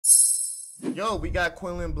Yo, we got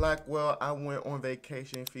Quenlin Blackwell. I went on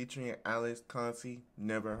vacation featuring Alex Consani.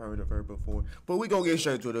 Never heard of her before. But we gonna get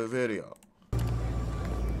straight to the video.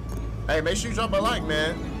 Hey, make sure you drop a like,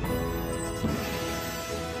 man.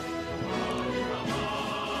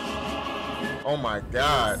 Oh my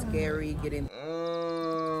God. Scary getting.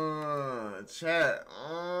 Chat.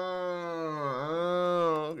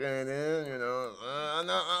 Okay, then, you know. I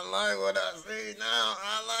like what I see now.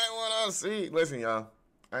 I like what I see. Listen, y'all.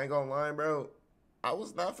 I ain't gonna lie, bro. I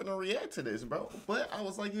was not finna react to this, bro. But I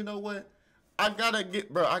was like, you know what? I gotta give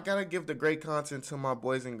the great content to my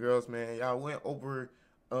boys and girls, man. Y'all went over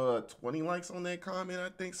 20 likes on that comment, I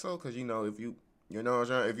think so. Cause you know, if you know what I'm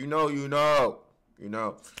saying, if you know, you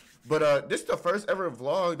know. But this is the first ever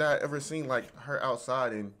vlog that I ever seen like her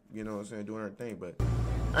outside and you know what I'm saying, doing her thing. But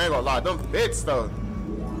I ain't gonna lie, them bits though.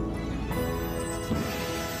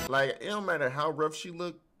 Like it don't matter how rough she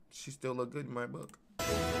look, she still look good in my book.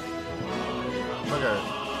 Look at her.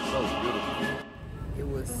 So beautiful. It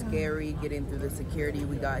was scary getting through the security.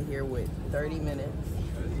 We got here with 30 minutes.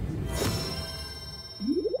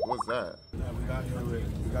 What's that? We got to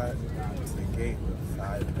the gate with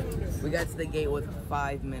 5 minutes. We got to the gate with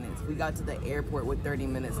 5 minutes. We got to the airport with 30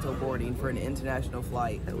 minutes till boarding for an international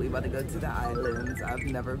flight. We about to go to the islands. I've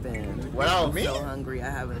never been. Well, I'm so hungry. I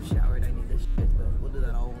haven't showered. I need this shit, but we'll do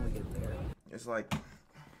that all when we get there. It's like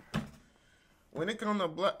when it comes to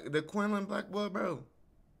the Quenlin Blackwell, bro,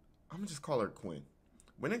 I'm gonna just call her Quinn.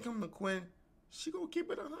 When it comes to Quinn, she gonna keep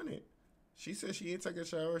it 100. She said she ain't take a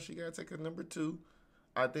shower. She gotta take a number 2,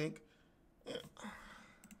 I think. Yeah.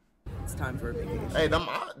 It's time for a vacation. Hey, them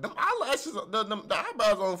eyelashes, the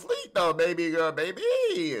eyebrows on fleek though, baby girl, baby.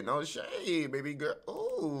 No shade, baby girl.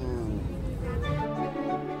 Ooh,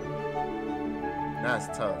 that's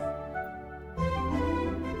tough.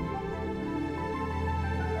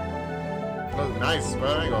 Look nice, bro.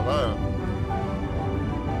 I ain't gonna lie.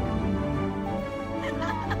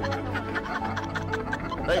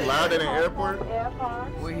 They loud in the airport?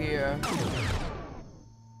 We're here.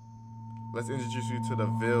 Let's introduce you to the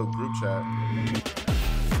Ville group chat.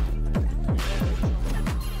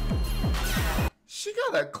 She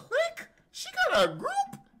got a clique? She got a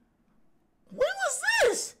group? When was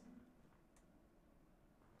this?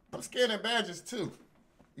 I'm scanning badges too.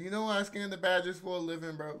 You know I scan the badges for a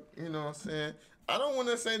living, bro. You know what I'm saying? I don't want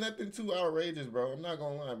to say nothing too outrageous, bro. I'm not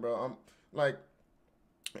gonna lie, bro. I'm like,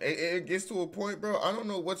 it gets to a point, bro. I don't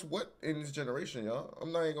know what's what in this generation, y'all.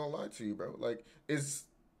 I'm not even gonna lie to you, bro. Like, it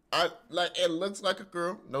looks like a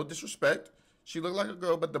girl. No disrespect. She looked like a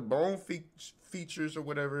girl, but the bone features or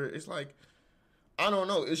whatever, it's like, I don't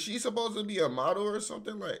know. Is she supposed to be a model or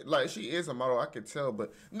something? Like she is a model, I can tell.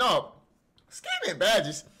 But no, scanning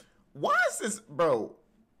badges. Why is this, bro?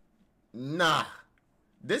 Nah,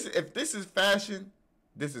 if this is fashion,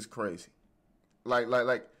 this is crazy. Like,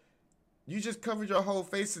 you just covered your whole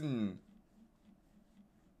face and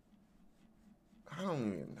I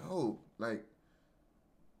don't even know. Like,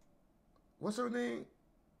 what's her name?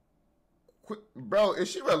 Bro,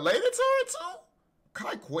 is she related to her too?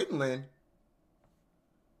 Kai Quenlin.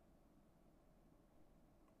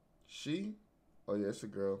 She? Oh yeah, it's a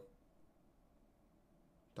girl.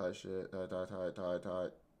 Tight shit.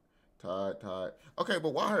 Tight. Okay,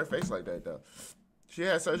 but why her face like that though? She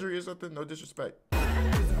had surgery or something? No disrespect.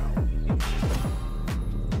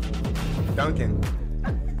 Duncan.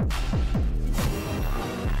 I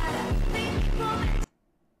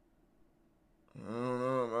don't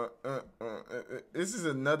know. This is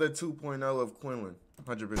another 2.0 of Quenlin.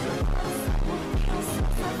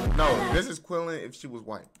 100%. No, this is Quenlin if she was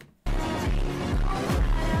white.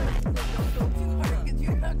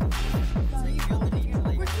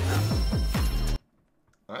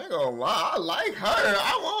 I ain't gonna lie, I like her.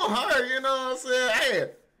 I want her, you know what I'm saying?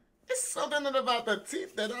 Hey, it's something about the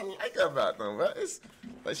teeth that I like about them, right? It's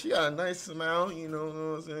like she got a nice smile, you know what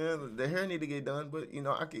I'm saying? The hair need to get done, but you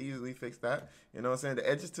know, I could easily fix that. You know what I'm saying? The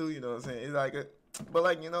edges too, you know what I'm saying? It's like but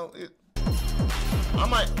like, you know, I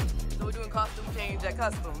might. So we're doing costume change at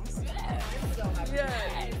Customs. Yeah.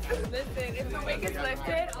 Listen, if the wig is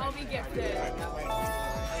lifted, I'll be gifted.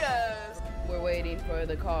 Yes. We're waiting for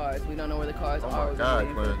the cars. We don't know where the cars are. Oh my God,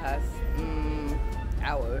 for the past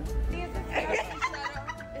hour. Is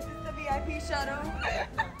this the VIP shuttle?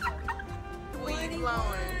 Weed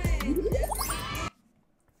blowing.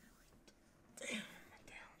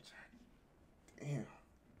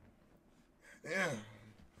 Damn.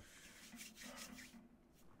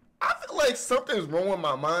 I feel like something's wrong with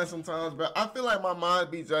my mind sometimes, bro. I feel like my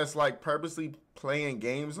mind be just like purposely playing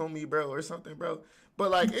games on me, bro, or something, bro. But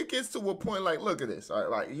like it gets to a point like, look at this. All right,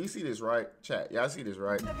 like you see this, right? Chat, y'all see this,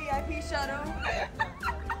 right? The VIP shuttle.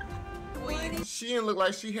 Weed she didn't look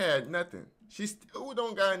like she had nothing. She still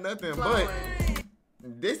don't got nothing, but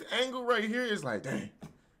this angle right here is like, dang,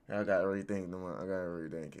 I gotta rethink the one. I gotta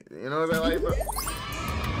rethink it. You know what I'm saying? Like,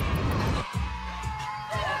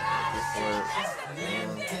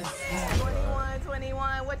 but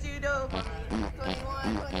 21, what you do?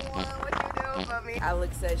 21, what you do for me?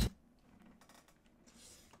 Alex said she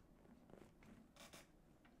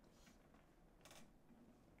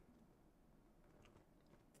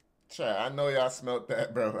Chat, I know y'all smelt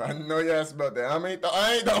that, bro. I know y'all smelt that. I ain't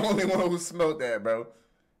the only one who smelt that, bro.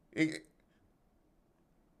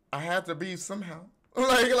 I had to be somehow.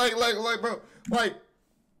 Like,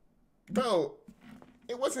 bro,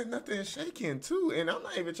 it wasn't nothing shaking too, and I'm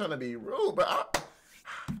not even trying to be rude, but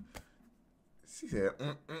she said,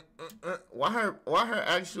 why her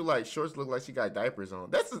actual like shorts look like she got diapers on?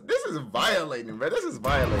 This is violating, bro. This is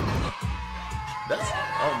violating. That's,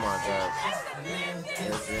 oh my God.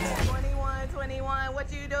 21,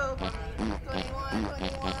 what you do? 21,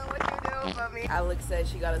 what you do for me? Alex said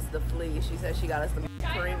she got us the flea. She said she got us the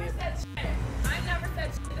premium. I never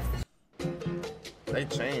said shit. They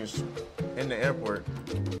changed in the airport.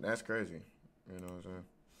 That's crazy. You know what I'm saying?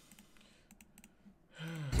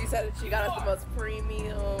 She said that she got us the most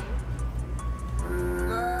premium.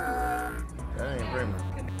 That ain't premium.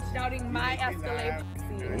 Shouting my Escalade.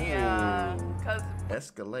 Yeah, cause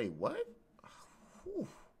Escalade what? Whew.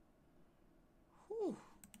 Whew.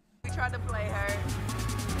 we tried to play her,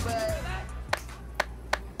 but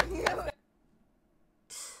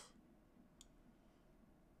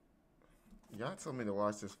y'all told me to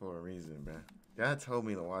watch this for a reason, man. Y'all told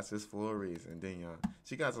me to watch this for a reason. Then y'all,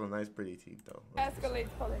 she got some nice, pretty teeth though. Escalade's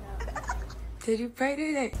pulling out. Did you pray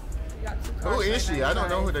today? Who is she? I don't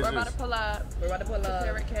know who this we're is. about to pull up.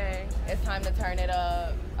 Sarah K. It's time to turn it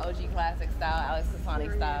up. OG classic style, Alex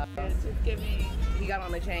Consani style. Just give me. He got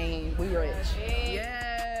on the chain. We rich.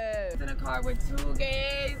 Yes. In a car with 2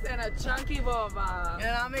 gays and a chunky boba.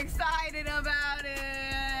 And I'm excited about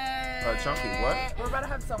it. Chunky what? We're about to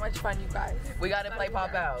have so much fun, you guys. We gotta play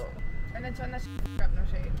pop out. And then turn that shit up, no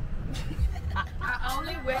shade. I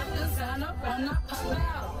only wear the sun up when I pop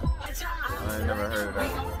out. I ain't never heard of that.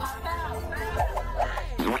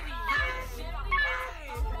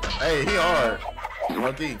 Hey, he hard.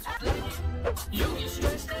 Monkey. Yeah.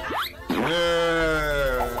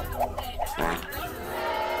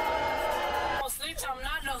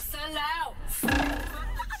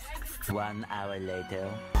 1 hour later.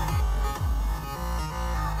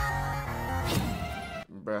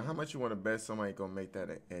 Bro, how much you want to bet somebody gonna make that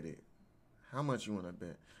an edit? How much you want to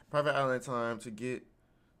bet? Private island time to get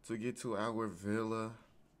to our villa.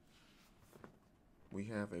 We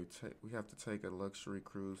have to take a luxury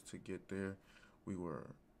cruise to get there. We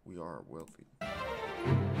are wealthy.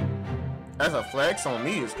 That's a flex on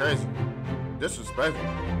me. It's crazy. Disrespectful.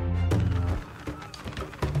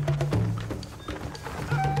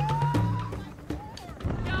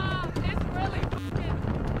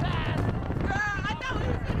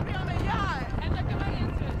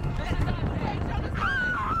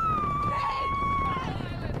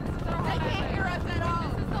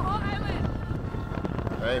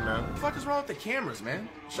 Hey, man. What the fuck is wrong with the cameras, man?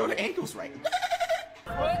 Show the angles right.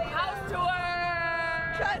 House tour!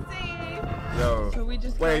 Trusty! Yo, So we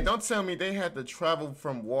just wait, don't tell me they had to travel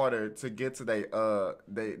from water to get to they I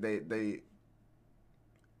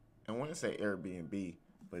want to say Airbnb,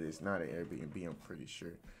 but it's not an Airbnb, I'm pretty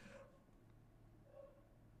sure.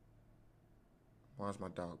 Why's my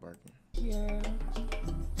dog barking? Yeah.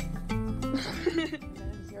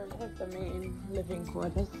 You're like the main living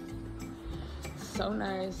quarters. So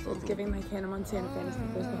nice. It's giving like Hannah Montana fantasy.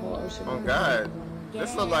 There's the whole ocean. Oh God,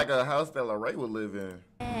 this looks like a house that Lorraine would live in.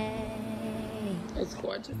 It's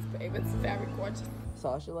gorgeous, babe. It's very gorgeous.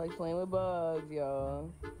 Sasha likes playing with bugs,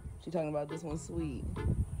 y'all. She talking about this one's sweet.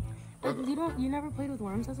 You never played with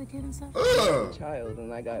worms as a kid and stuff? Ugh. Child,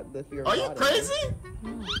 and I got the fear of Are you water. crazy?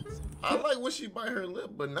 I like when she bite her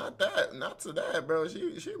lip, but not to that, bro.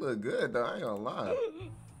 She look good though. I ain't gonna lie.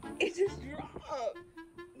 It just dropped.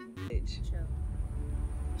 Bitch. Chill.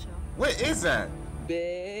 What is that?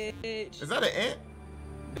 Bitch. Is that an ant?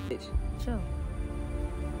 Bitch. Chill.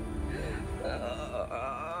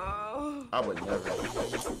 I would never.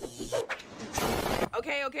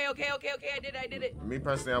 Okay. I did it. Me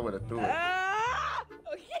personally, I would have threw it.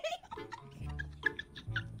 Okay.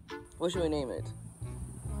 What should we name it?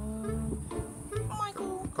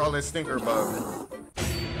 Michael. Call it stinker bug.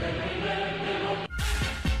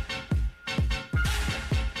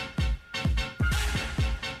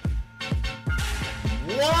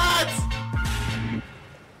 What?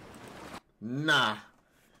 Nah.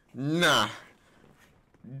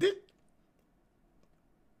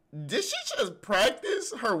 Did she just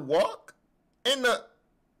practice her walk in the?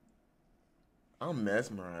 I'm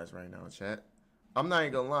mesmerized right now, chat. I'm not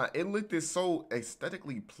even gonna lie. It looked so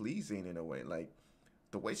aesthetically pleasing in a way, like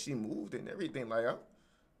the way she moved and everything. Like,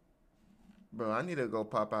 bro, I need to go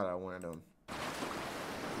pop out at one of them.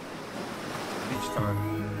 Beach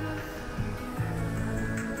time.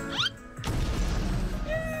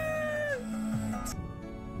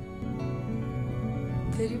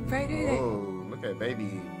 Did you pray today? Oh, look at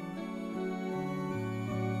baby.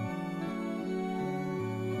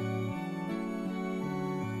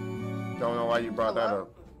 Don't know why you brought that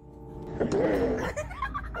up.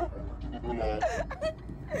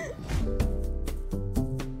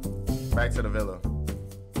 Back to the villa.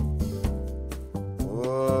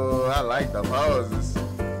 Oh, I like the poses. I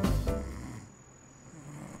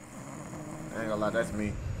ain't gonna lie, that's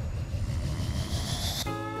me.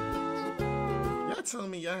 Y'all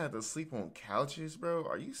telling me y'all had to sleep on couches, bro?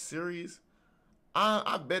 Are you serious?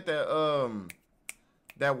 I bet that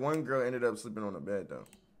that one girl ended up sleeping on the bed though.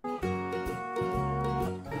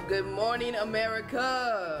 Good morning,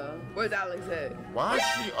 America. Where's Alex at? Why is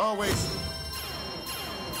she always?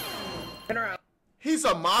 Turn around. He's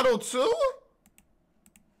a model too?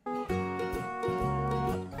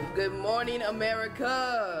 Good morning,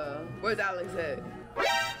 America. Where's Alex at?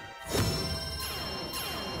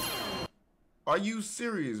 Are you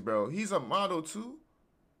serious, bro? He's a model too?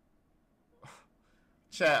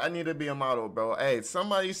 Chat, I need to be a model, bro. Hey,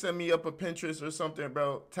 somebody set me up a Pinterest or something,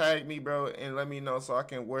 bro. Tag me, bro, and let me know so I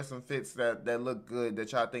can wear some fits that look good,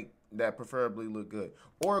 that y'all think that preferably look good.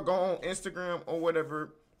 Or go on Instagram or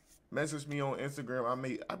whatever. Message me on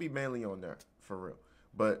Instagram. I be mainly on there, for real.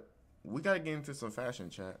 But we gotta get into some fashion,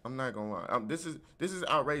 chat. I'm not gonna lie. This is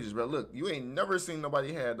outrageous, bro. Look, you ain't never seen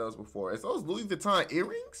nobody had those before. It's those Louis Vuitton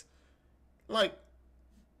earrings? Like,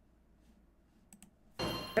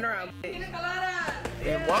 Turn around.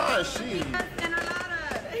 and why is she?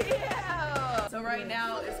 Yeah. So right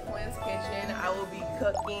now it's Quinn's kitchen. I will be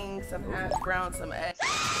cooking some hash browns, some eggs,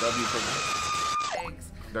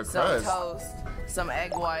 The some crust. toast, some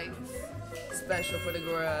egg whites, special for the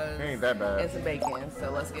garage, Ain't that bad. and some bacon. So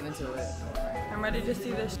let's get into it. I'm ready to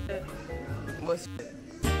see this shit. What's shit?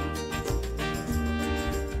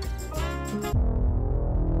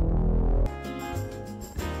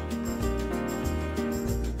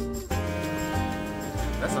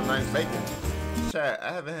 That's a nice bacon. Chat,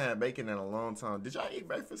 I haven't had bacon in a long time. Did y'all eat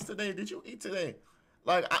breakfast today? Did you eat today?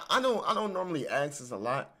 Like, I don't normally ask this a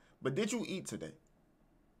lot, but did you eat today?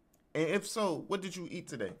 And if so, what did you eat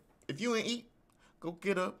today? If you ain't eat, go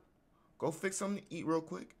get up, go fix something to eat real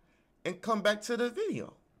quick, and come back to the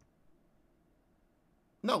video.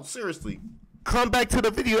 No, seriously. Come back to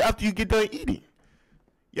the video after you get done eating.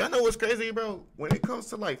 Y'all know what's crazy, bro? When it comes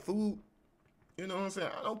to, like, food, you know what I'm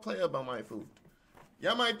saying? I don't play about my food.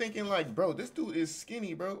 Y'all might thinking like, bro, this dude is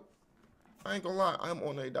skinny, bro. I ain't gonna lie, I'm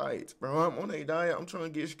on a diet, bro. I'm on a diet. I'm trying to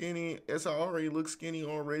get skinny. Yes, I already look skinny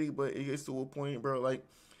already, but it gets to a point, bro, like,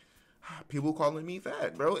 people calling me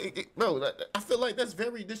fat, bro. Bro, I feel like that's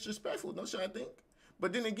very disrespectful, don't y'all think?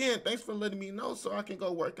 But then again, thanks for letting me know so I can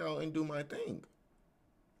go work out and do my thing.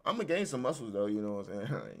 I'm gonna gain some muscles, though, you know what I'm saying? You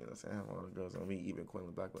know what I'm saying? I have all the girls on me, even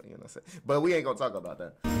Quenlin Blackwell, you know what I'm saying? But we ain't gonna talk about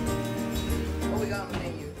that. What we got on the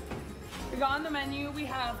menu? We got on the menu, we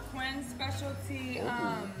have Quinn's specialty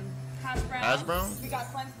hash browns. Hash browns? We got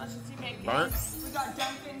Quinn's specialty bacon. Burnt? We got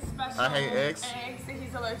Duncan's special I hate eggs. eggs that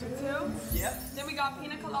he's allergic to. Yep. Then we got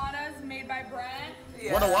pina coladas made by Brent.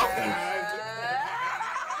 What a waffle. And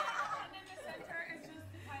in the center is just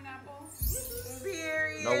pineapple.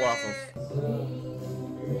 Period. No waffles.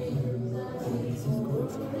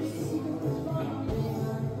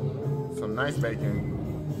 Some nice bacon.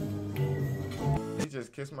 You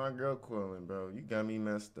just kissed my girl Quenlin, bro. You got me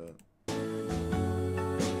messed up.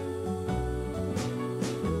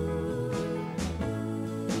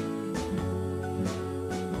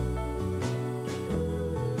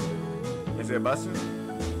 Is it busting?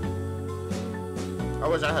 I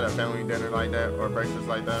wish I had a family dinner like that or breakfast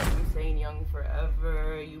like that. Staying young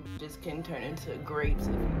forever. You just can turn into grapes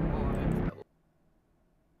if you want.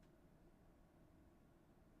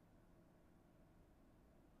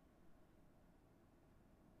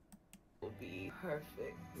 Will be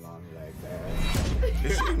perfect. Long like that.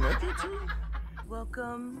 Is she naked too?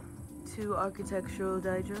 Welcome to Architectural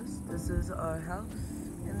Digest. This is our house,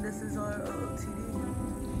 and this is our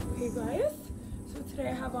OOTD. Hey guys, so today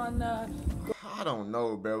I have on the I don't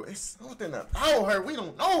know, bro. It's something about her we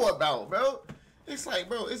don't know about, bro. It's like,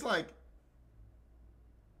 bro, it's like,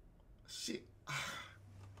 shit.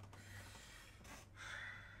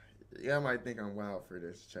 Y'all might think I'm wild for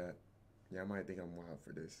this, chat. Yeah, I might think I'm wild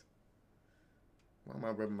for this. Why am I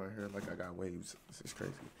rubbing my hair like I got waves? This is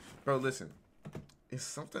crazy. Bro, listen. It's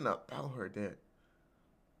something about her that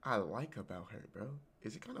I like about her, bro.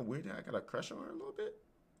 Is it kind of weird that I got a crush on her a little bit?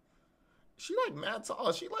 She like mad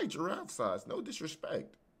tall. She like giraffe size. No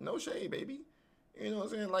disrespect. No shade, baby. You know what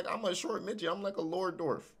I'm saying? Like, I'm a short midget. I'm like a Lord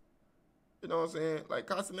Dwarf. You know what I'm saying? Like,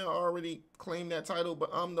 Consani already claimed that title, but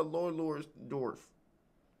I'm the Lord Dwarf.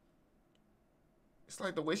 It's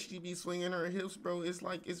like the way she be swinging her hips, bro. It's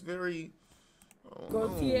like, it's very...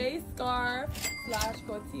 Gaultier scarf /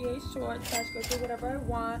 Gaultier shorts / Gaultier whatever I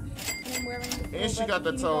want. And I'm wearing this And she got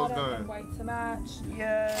the toes done. And white to match.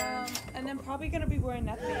 Yeah. And then probably gonna be wearing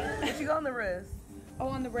nothing. What you got on the wrist? Oh,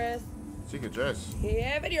 on the wrist. She could dress.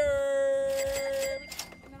 Yeah, video.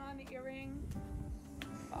 And then on the earring.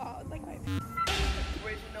 Oh, it's like my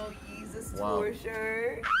Original Yeezus Wow. tour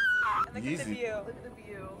shirt. And look at the Yeezy. view. Look at the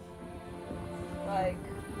view. Like,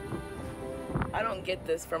 I don't get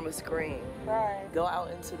this from a screen. Right. Go out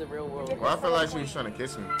into the real world. Well, I feel like she was trying to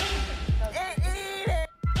kiss me.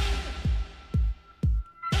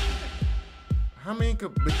 How many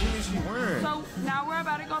bikinis she wearing? So now we're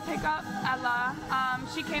about to go pick up Ella.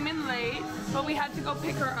 She came in late, but we had to go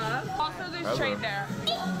pick her up. Also, there's Ella. trade there.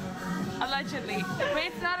 Allegedly. But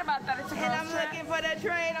it's not about that, it's a And I'm girl's trip. looking for the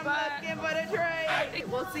train. I'm looking for the train.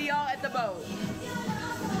 We'll see y'all at the boat.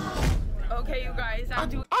 Okay, you guys, I'm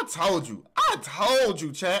doing I told you. I told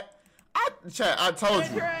you, chat. I told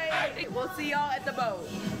you. Train. We'll see y'all at the boat.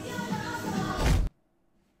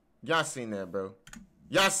 Y'all seen that, bro.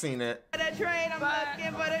 Y'all seen that. For the train. I'm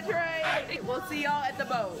looking for the train. We'll see y'all at the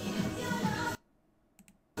boat.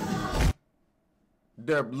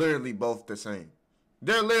 They're literally both the same.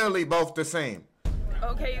 They're literally both the same.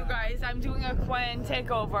 Okay, you guys, I'm doing a Quenlin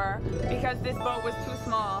takeover because this boat was too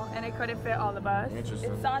small and it couldn't fit all of us.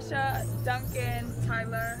 Interesting. It's Sasha, Duncan,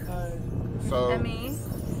 Tyler, So and me.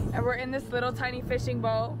 And we're in this little tiny fishing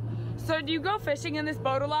boat. So do you go fishing in this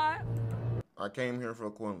boat a lot? I came here for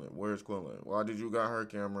Quenlin. Where's Quenlin? Why did you got her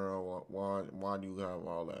camera? Why do you have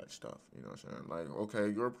all that stuff? You know what I'm saying? Like, okay,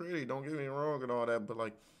 you're pretty. Don't get me wrong and all that, but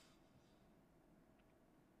like,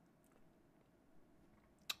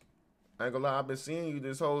 I ain't gonna lie. I've been seeing you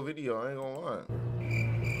this whole video. I ain't gonna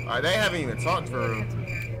lie. They haven't even talked for real.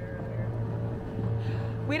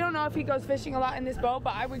 We don't know if he goes fishing a lot in this boat,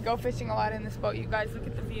 but I would go fishing a lot in this boat. You guys, look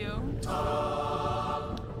at the view.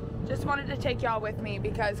 Just wanted to take y'all with me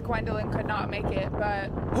because Gwendolyn could not make it, but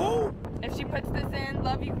Who? if she puts this in,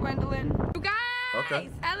 love you, Gwendolyn. You guys, Okay.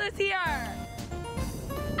 Ella's here.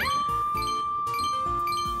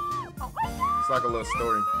 Oh my God. It's like a little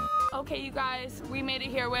story. Okay, you guys, we made it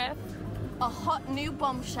here with. A hot new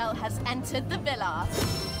bombshell has entered the villa.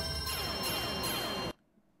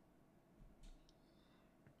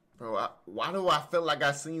 Bro, why do I feel like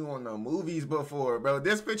I seen you on the movies before, bro?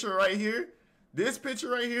 This picture right here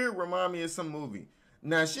remind me of some movie.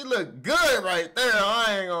 Now, she look good right there.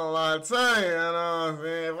 I ain't gonna lie to you, you know what I'm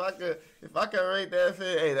saying? If I could rate that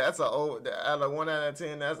fit, hey, that's out of 1 out of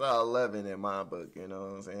 10, that's a 11 in my book, you know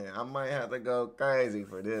what I'm saying? I might have to go crazy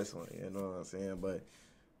for this one, you know what I'm saying? But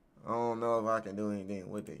I don't know if I can do anything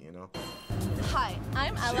with it, you know? Hi,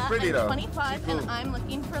 I'm Ella. pretty, I'm though. 25 She cool. and I'm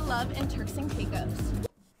looking for love in Turks and Caicos.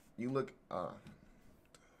 You look,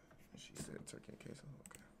 she said turkey and queso,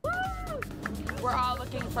 okay. We're all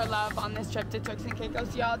looking for love on this trip to Turks and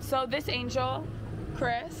Caicos, y'all. So this angel,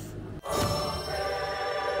 Chris.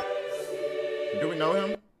 Do we know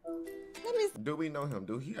him? Do we know him?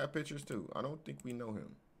 Do he have pictures too? I don't think we know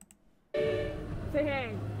him. Say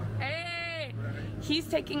hey. Hey! He's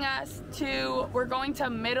taking us to, we're going to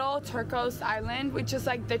Middle Turcos Island, which is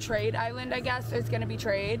like the trade island, I guess. There's gonna be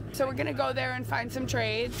trade. So we're gonna go there and find some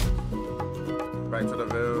trades. Right to the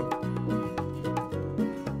view.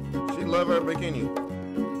 She love her bikini.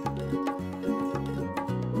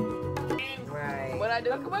 Right. What I do?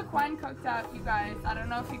 Look at what Quan cooked up, you guys. I don't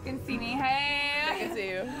know if you can see me. Hey! I can see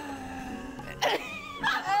you.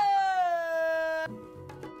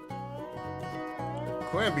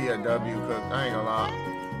 Quinn be a W cook. I ain't gonna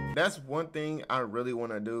lie. That's one thing I really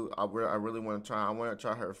want to do. I really want to try. I want to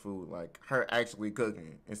try her food, like her actually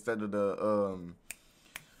cooking instead of the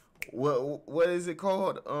what is it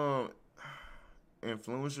called?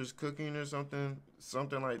 Influencers cooking or something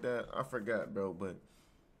like that. I forgot, bro. But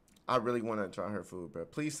I really want to try her food, bro.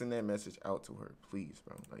 Please send that message out to her, please,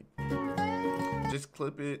 bro. Like, just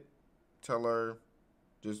clip it, tell her,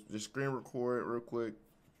 just screen record it real quick.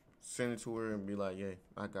 Send it to her and be like, "Yeah,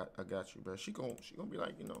 I got you, bro." She gonna be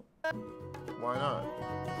like, you know, why not?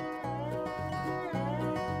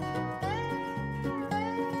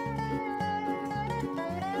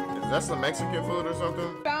 Is that some Mexican food or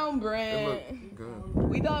something? Found Damn, It Brent. looked good.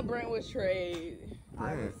 We thought Brent was Trey.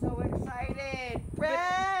 I was so excited.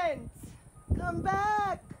 Brent, come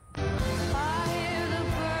back. I hear the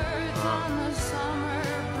birds on the summer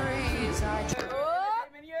breeze.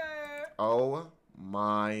 Oh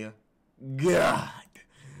my God.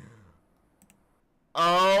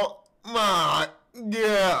 Oh my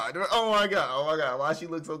God. Oh my God. Oh my God. Why she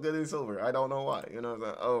look so good in silver? I don't know why. You know what I'm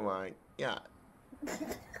saying? Oh my God.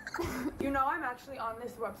 You know, I'm actually on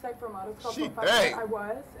this website for models called She- Profile. hey. I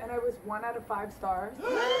was, and I was 1 out of 5 stars. Whoa.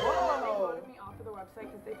 They voted me off of the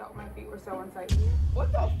website because they thought my feet were so unsightly.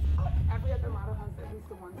 What the fuck? Every other model has at least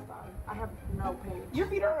a 1 star. I have no page. Your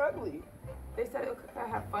feet are ugly. They said it looks like I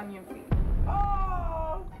have Funyun feet.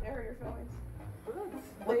 Oh, they hurt your feelings.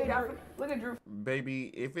 Look at Drew. Baby,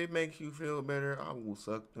 if it makes you feel better, I will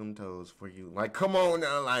suck them toes for you. Like, come on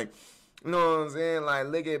now, like, you know what I'm saying? Like,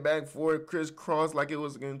 lick it back forth, crisscross like it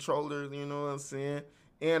was a controller, you know what I'm saying?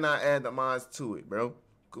 And I add the mods to it, bro.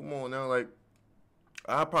 Come on now, like,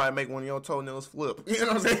 I'll probably make one of your toenails flip. You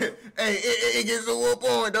know what I'm saying? Hey, it gets a whoop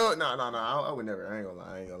on, though. No, I would never. I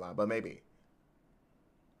ain't gonna lie. But maybe.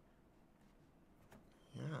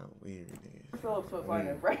 Yeah, weird. Phillips so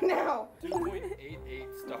funny right now. 2.88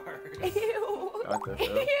 stars. Ew. Dr.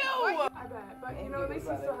 Phil. Ew. I bet, but you know, at least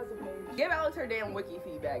he still has a page. Give Alex her damn wiki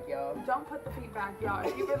feedback, y'all. Don't put the feedback, y'all.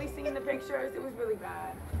 If you really seen the pictures, it was really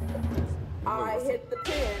bad. I hit the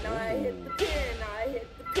pin, I hit the pin, I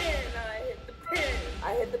hit the pin, I hit the pin.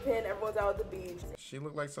 I hit the pin, everyone's out at the beach. She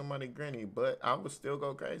looked like somebody granny, but I would still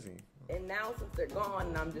go crazy. And now since they're gone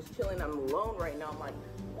and I'm just chilling, I'm alone right now, I'm like,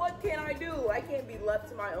 what can I do? I can't be left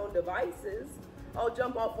to my own devices. I'll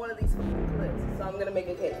jump off one of these fucking cliffs. So I'm gonna make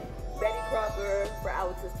a cake. Betty Crocker for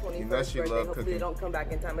Alex's 21st You know she birthday. love Hopefully cooking. they don't come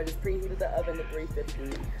back in time. I just preheated the oven to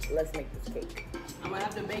 350. Let's make this cake. I'm gonna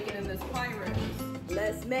have to bake it in this pirate.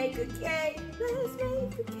 Let's make a cake. Let's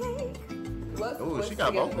make a cake. Ooh, she got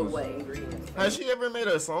together the vocals. wet ingredients. Has she ever made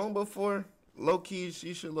a song before? Low key,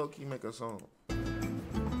 she should low key make a song.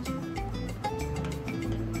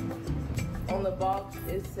 On the box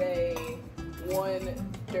it say 1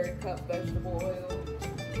 third cup vegetable oil.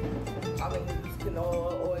 I'm gonna use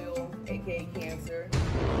canola oil, aka cancer.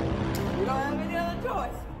 We don't have any other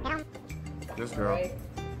choice. This girl. Right?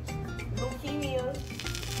 Leukemia.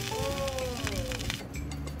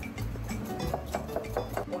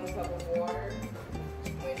 1 cup of water.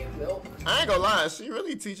 We need milk. I ain't gonna lie, she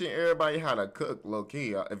really teaching everybody how to cook low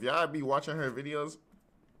key. If y'all be watching her videos,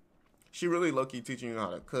 she really low key teaching you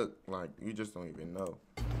how to cook. Like, you just don't even know.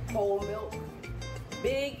 Whole milk.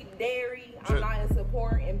 Big dairy, I'm not in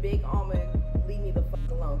support, and big almond, leave me the fuck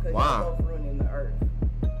alone, because Wow. you're both ruining the earth.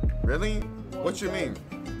 Really? What you mean?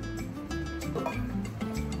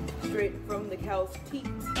 Straight from the cow's teat.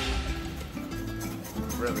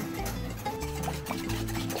 Really?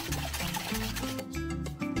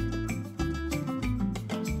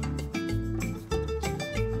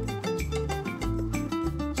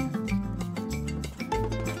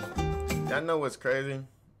 Y'all know what's crazy?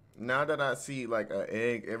 Now that I see like an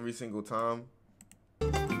egg every single time,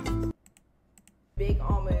 Big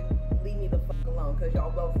almond, leave me the fuck alone, because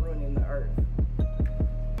y'all both ruining the earth.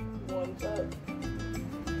 1 cup.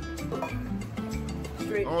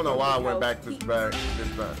 Straight I don't know from why I the went cow's back this teat. back.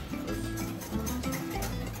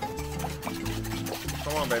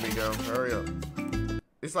 Come on, baby girl, hurry up.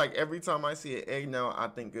 It's like every time I see an egg now, I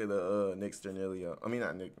think of the Nick Sternilio. I mean,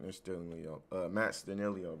 not Nick Sternilio, Matt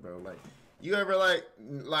Sternilio, bro. Like, you ever like,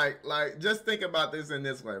 just think about this in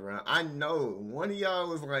this way, bro. I know one of y'all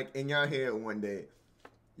was like in your head one day.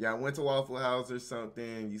 Y'all went to Waffle House or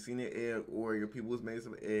something. You seen an egg, or your people was made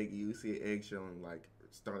some egg. You see an egg showing, like,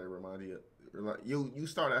 started reminding you, like, you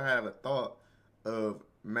started to have a thought of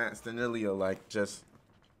Matt Sternilio, like just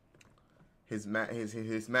his mat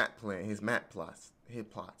plan, his mat plots. His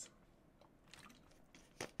plots.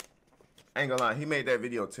 I ain't gonna lie, he made that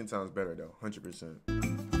video 10 times better though, 100%.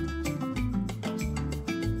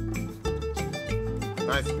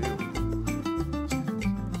 Nice view.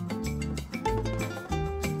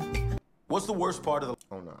 What's the worst part of the...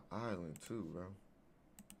 On the island too, bro.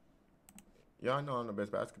 Y'all know I'm the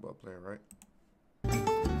best basketball player, right?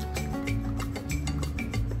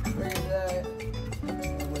 Where is that?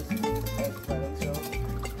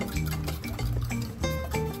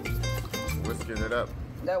 Whisking it up.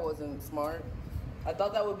 That wasn't smart. I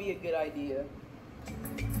thought that would be a good idea.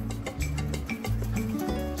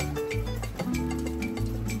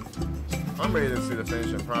 I'm ready to see the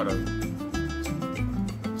finishing product.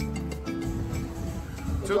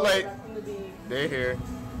 Too late. They're here.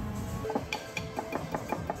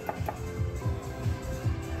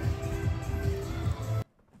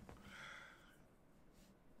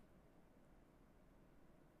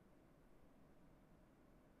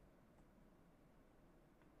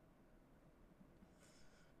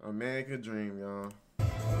 American dream, y'all.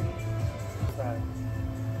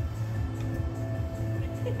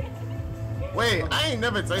 Wait, I ain't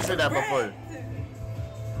never tasted that before.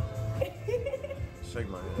 Shake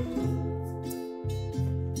my head.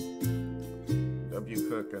 W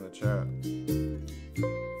cook in the chat.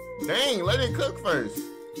 Dang, let it cook first.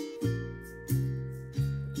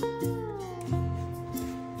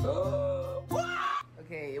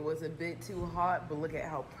 Okay, it was a bit too hot, but look at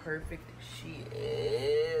how perfect she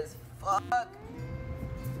is. Fuck. Let's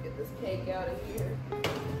get this cake out of here.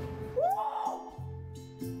 Woo!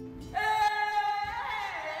 Hey!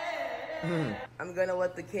 I'm gonna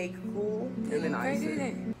let the cake cool and then ice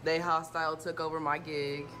it. They hostile took over my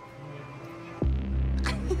gig.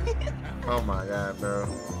 Oh my god, bro.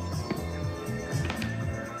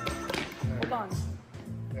 Hold on.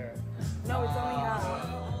 No, it's only half.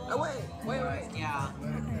 Oh, wait. Yeah.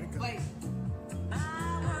 Wait.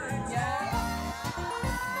 Yeah.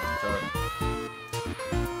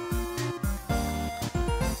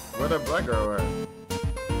 Where the black girl at?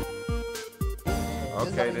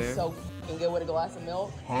 Okay then. So fucking good with a glass of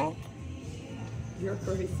milk. Huh? You're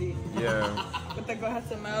crazy. Yeah. With the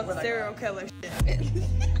glass of milk, serial killer shit.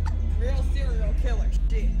 Real serial killer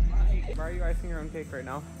shit. Why are you icing your own cake right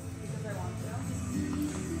now? Because I want to.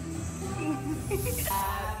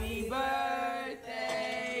 Happy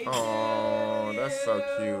birthday. Oh, that's so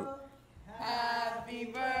cute. Happy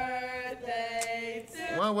birthday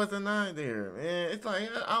to. Why wasn't I there, man? It's like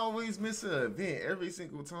I always miss an event every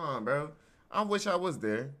single time, bro. I wish I was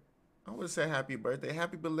there. I would say happy birthday,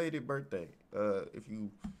 happy belated birthday. If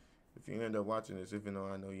you end up watching this, even though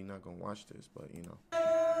I know you're not gonna watch this, but you know.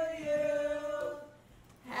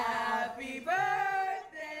 Happy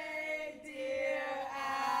birthday, dear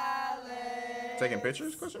Alex. Taking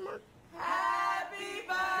pictures? Question mark. Happy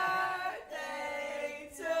birthday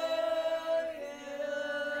to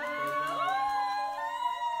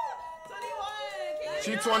you. 21.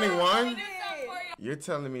 She 21? You're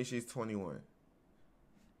telling me she's 21.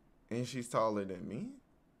 And she's taller than me?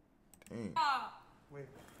 Dang. Wait.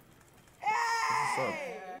 What's up?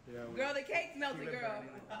 Girl, the cake's melted, girl.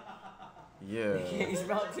 Yeah. He's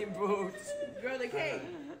melting boots. Girl, the cake.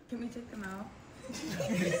 Can we take them out?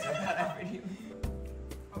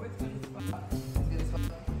 Oh, it's good as fuck.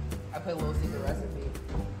 I put a little secret recipe.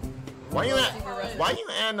 Why you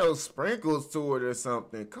add those sprinkles to it or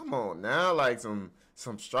something? Come on now, like some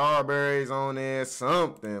strawberries on there,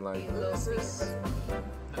 something like that.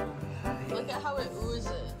 Look at how it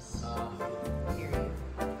oozes.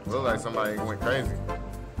 Look like somebody went crazy.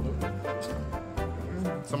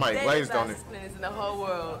 Somebody glazed on it. Fastest in the whole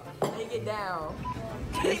world. Take it down.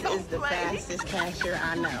 This is the fastest cashier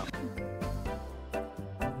I know.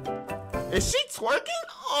 Is she twerking?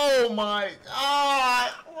 Oh my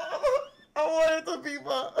god! I want it to be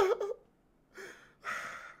my.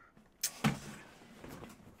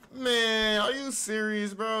 Man, are you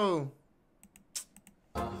serious, bro?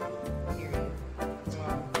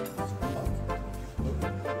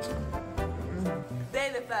 They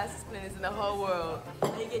the fastest spinners in the whole world.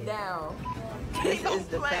 Take it down. This is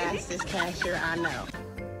the fastest cashier I know.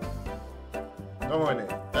 Go on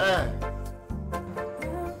it.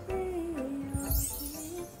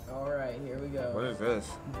 Alright, here we go. What is this?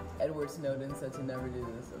 Edward Snowden said to never do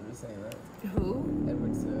this. I'm just saying that. Who?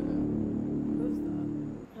 Edward Snowden. Who's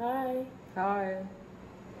that? Hi. Hi.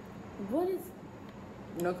 What is?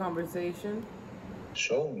 No conversation.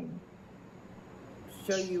 Show me.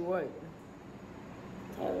 Show you what?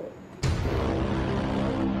 Taylor.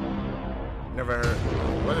 Never heard.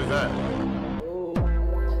 What is that?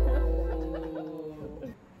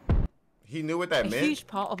 He knew what that meant? A huge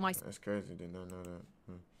part of my... That's crazy. Did not know that.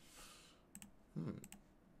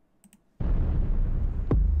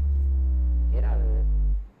 Get out of it.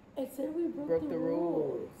 I said we broke the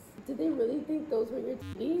rules. Did they really think those were your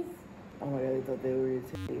titties? Oh my god, they thought they were your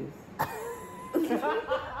titties.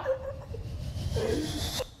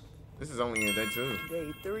 This is only in day 2.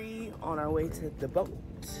 Day 3 on our way to the boat.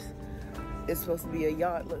 It's supposed to be a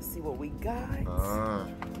yacht. Let's see what we got.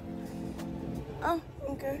 Oh,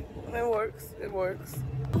 okay. It works. It works.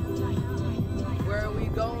 Where are we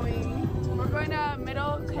going? We're going to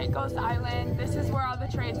Middle Caicos Island. This is where all the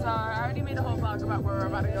trades are. I already made a whole vlog about where we're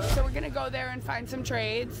about to go. So we're going to go there and find some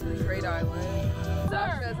trades. Trade Island.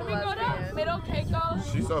 Sir, can we go to Middle Caicos?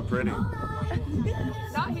 She's so pretty.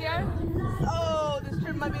 Not here. Oh, this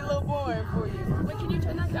trip might be a little boring for you. Wait, can you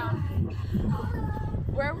turn that down?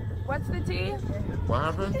 Where? What's the tea? What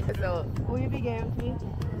happened? So, will you be gay with me?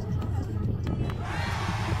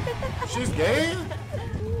 She's gay?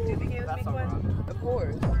 Will you be gay with me, Quinn? Of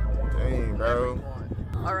course. Dang, bro.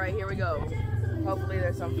 All right, here we go. Hopefully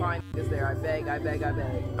there's some fine niggas there. I beg, I beg, I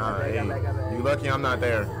beg. I beg, I beg, I beg. You lucky I'm not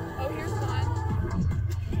there. Oh, here's one.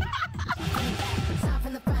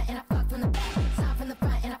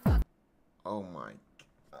 Oh my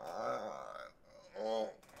god.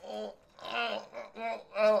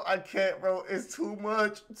 Oh, I can't, bro. It's too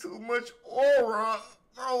much aura.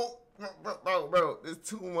 Bro, it's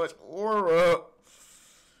too much aura.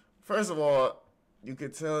 First of all, you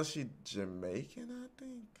could tell she Jamaican, I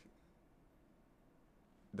think.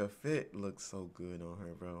 The fit looks so good on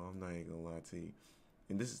her, bro. I'm not even gonna lie to you.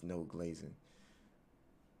 And this is no glazing.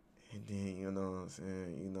 And then, you know what I'm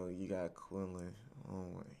saying? You know, you got Quenlin. Oh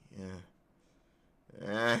my, yeah.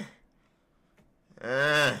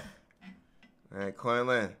 Hey,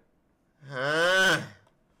 Quenlin. You know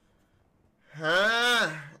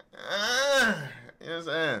what I'm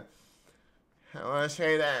saying? I want to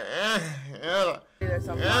say that. There's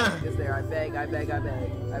some fine niggas there. I beg, I beg, I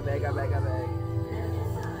beg. I beg, I beg, I beg.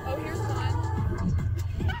 Oh, here's one.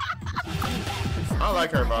 I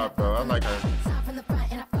like her vibe, though. I like her.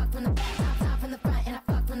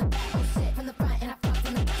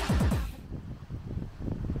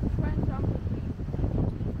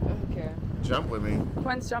 Jump with me.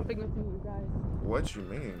 Quen's jumping with me, you guys. What you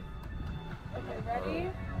mean? Okay,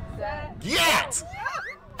 ready, set, get!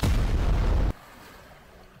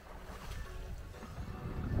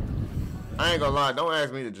 I ain't gonna lie. Don't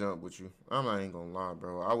ask me to jump with you. I'm not even gonna lie,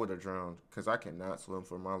 bro. I would have drowned because I cannot swim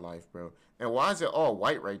for my life, bro. And why is it all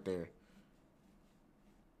white right there?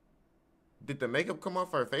 Did the makeup come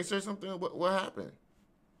off her face or something? What happened?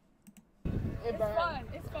 It burned. It's fun.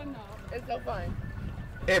 It's fun though. It's so fun.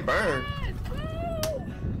 It burned.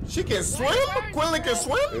 She can swim? Quenlin can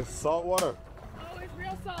swim? It's salt water. Oh, it's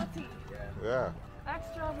real salty. Yeah.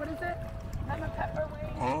 Extra, what is it? Lemon pepper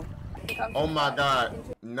wings. Huh? Oh my god.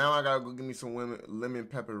 Now I gotta go get me some lemon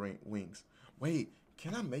pepper wings. Wait,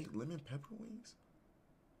 can I make lemon pepper wings?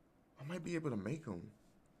 I might be able to make them.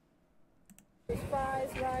 Fries,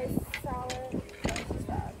 rice, salad.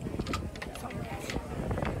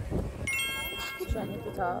 Trying to hit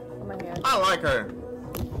the top of my hand. I like her.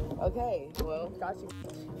 Okay, well, got you.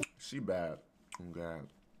 She bad. Oh god.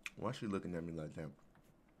 Why she looking at me like that?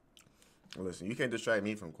 Listen, you can't distract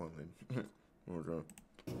me from Quenlin.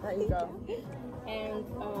 There you go. And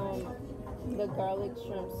the garlic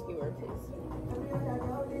shrimp skewer, please.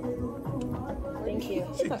 Thank you.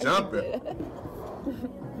 She jumping.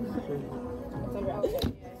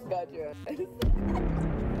 Gotcha.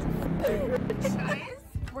 Guys,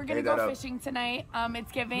 we're gonna go fishing tonight.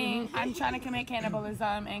 It's giving. I'm trying to commit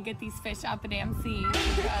cannibalism and get these fish out the damn sea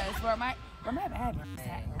because where my bag at?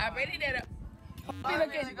 I already did it.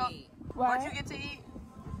 What'd you get to eat?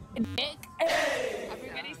 Dick.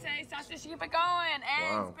 Everybody say sausage, keep it going.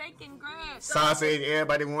 Eggs, bacon, grits. Sausage,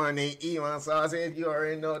 everybody want to eat my sausage. You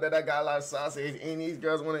already know that I got a lot of sausage. And these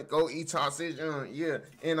girls want to go eat sausage. Yeah,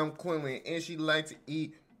 and I'm Quenlin. And she like to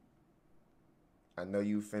eat. I know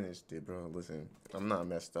you finished it, bro. Listen, I'm not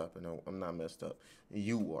messed up. No, I'm not messed up.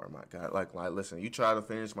 You are, my God. Like, listen, you tried to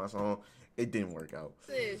finish my song. It didn't work out.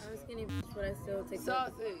 I'm skinny, but I still take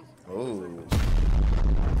sausage. Oh.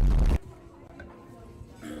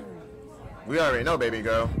 We already know, baby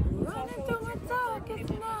girl.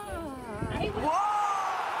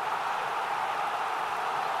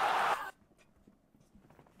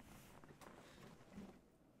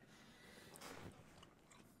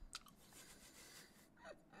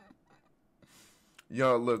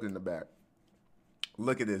 Y'all look in the back.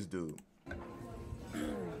 Look at this dude.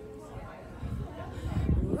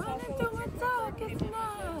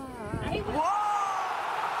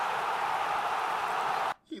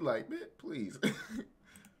 He like, bitch, please. Please.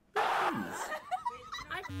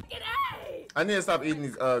 I need to stop eating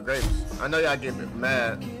these grapes. I know y'all get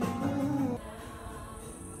mad.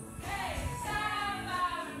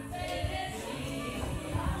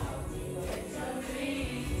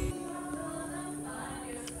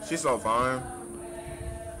 She's so fine.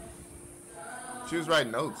 She was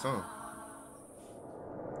writing notes, huh?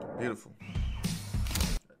 Beautiful.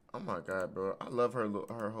 Oh my God, bro. I love her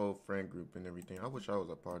whole friend group and everything. I wish I was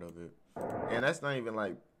a part of it. And that's not even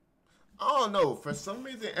like, I don't know. For some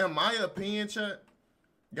reason, in my opinion, chat,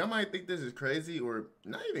 y'all might think this is crazy or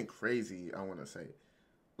not even crazy, I want to say.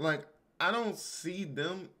 Like, I don't see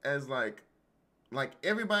them as like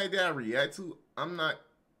everybody that I react to, I'm not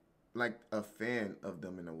like a fan of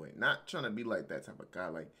them in a way. Not trying to be like that type of guy.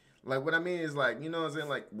 Like what I mean is like, you know what I'm saying?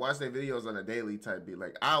 Like watch their videos on a daily type beat.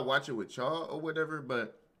 Like I'll watch it with y'all or whatever,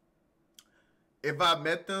 but if I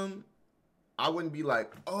met them, I wouldn't be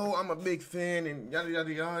like, oh, I'm a big fan and yada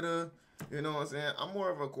yada yada. You know what I'm saying? I'm more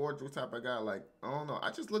of a cordial type of guy. Like, I don't know.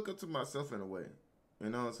 I just look up to myself in a way. You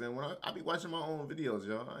know what I'm saying? When I be watching my own videos,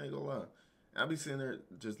 y'all. I ain't gonna lie. I be sitting there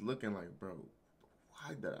just looking like, bro,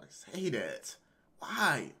 why did I say that?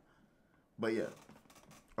 Why? But yeah,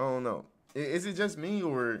 I don't know. Is it just me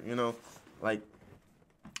or, you know, like,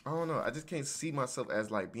 I don't know. I just can't see myself as,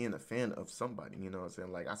 like, being a fan of somebody. You know what I'm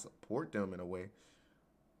saying? Like, I support them in a way.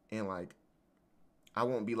 And, like, I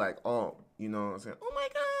won't be like, oh, you know what I'm saying? Oh, my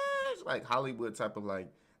gosh. Like, Hollywood type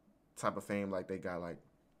of fame like they got, like,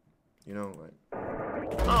 you know, like.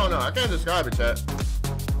 I don't know. I can't describe it, chat.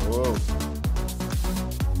 Whoa.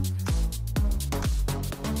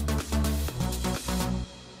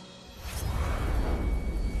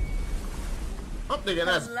 I'm thinking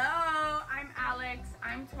that's... Hello, I'm Alex.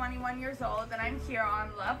 I'm 21 years old and I'm here on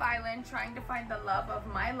Love Island trying to find the love of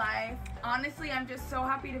my life. Honestly, I'm just so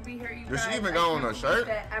happy to be here, you guys. Does she even go on a shirt?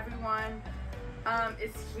 That everyone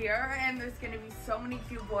is here and there's gonna be so many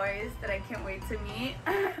cute boys that I can't wait to meet.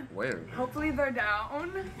 Where? Hopefully they're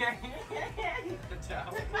down.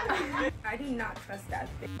 I do not trust that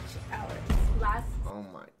bitch, Alex. Oh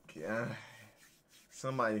my god.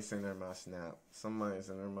 Somebody send her my Snap. Somebody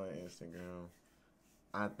send her my Instagram.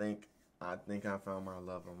 I think I found my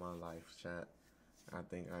love of my life, chat. I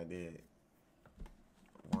think I did.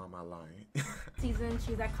 Why am I lying? Season,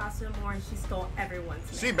 she was at Casa Amor and she stole everyone's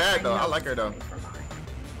name. She bad though. I like her though.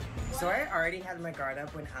 So I already had my guard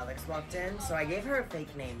up when Alex walked in, so I gave her a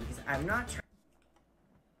fake name because I'm not trying.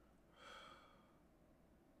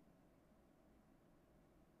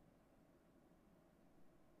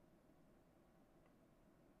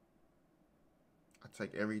 I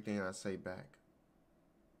take everything I say back.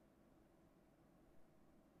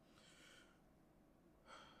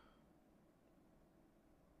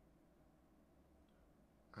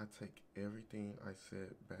 I take everything I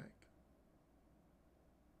said back.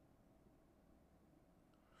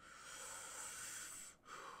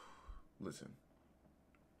 Listen,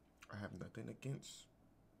 I have nothing against,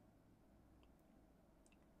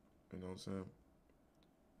 you know what I'm saying?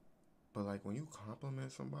 But like when you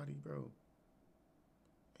compliment somebody, bro,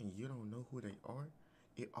 and you don't know who they are,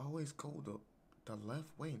 it always go the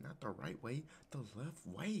left way, not the right way, the left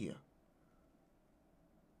way.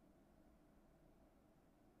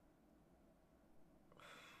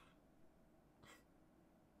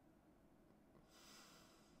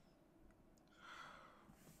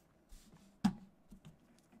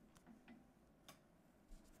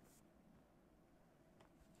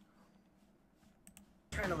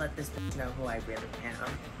 Trying to let this bitch know who I really am.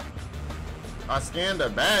 I scanned the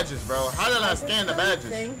badges, bro. How did I scan the badges?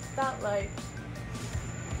 Things that, like,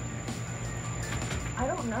 I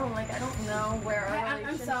don't know. Like, I don't know where our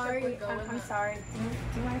relationship would go. I'm sorry.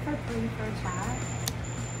 Do you mind if I put you for a chat?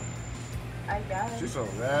 I guess. She's so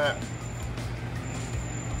bad.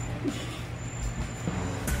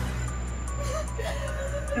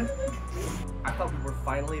 I thought we were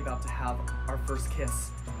finally about to have our first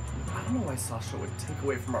kiss. I don't know why Sasha would take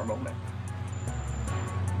away from our moment.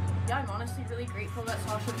 Yeah, I'm honestly really grateful that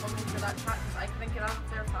Sasha told me for that chat because I couldn't get out of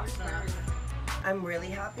there fast enough. I'm really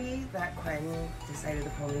happy that Quentin decided to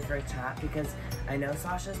pull me for a chat because I know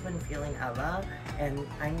Sasha's been feeling Ella and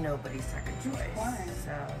I'm nobody's second choice.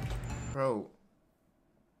 So, bro,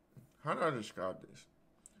 how do I describe this?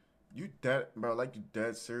 You dead, bro? Like you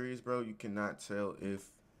dead serious, bro? You cannot tell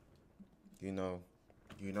if, you know.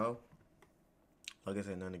 Like I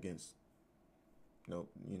said, nothing against.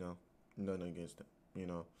 Nope, nothing against them. I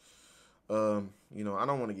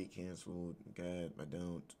don't want to get canceled. God, I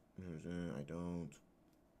don't. You know what I'm saying? I don't.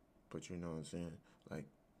 But you know what I'm saying? Like,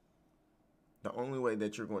 the only way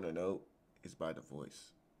that you're going to know is by the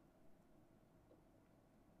voice.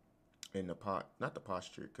 And not the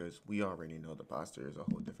posture, because we already know the posture is a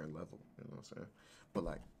whole different level. You know what I'm saying? But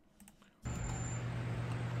like,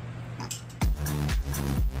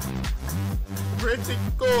 pretty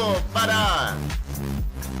cool, para.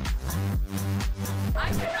 I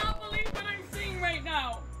cannot believe what I'm seeing right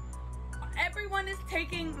now. Everyone is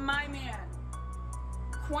taking my man.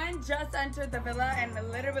 Quen just entered the villa and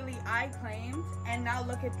literally I claimed, and now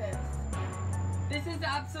look at this. This is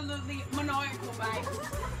absolutely maniacal,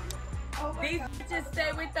 vibes. Oh These bitches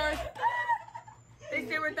stay with their. They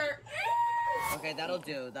stay with their. okay, that'll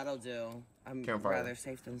do. I'm rather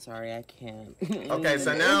safe than sorry. I can't. Okay,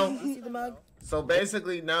 so now. You see the mug? So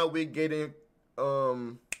basically, now we're getting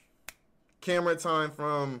camera time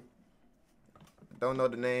from Don't know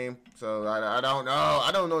the name, so I don't know.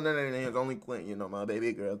 I don't know none of the names. Only Quint, you know, my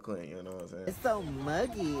baby girl Quint. You know what I'm saying? It's so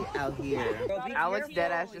muggy out here. Alex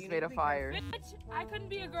deadass just made a fire. Bitch, I couldn't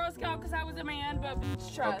be a Girl Scout because I was a man, but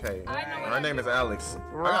bitch, trust. Okay, I know her name is Alex.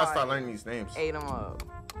 I gotta start learning these names. Ate them up.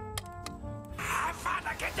 Let's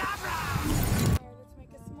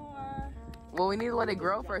make a s'more. Well, we need to let it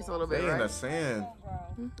grow first a little bit, They right? in the sand.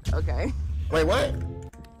 Okay. Wait, what?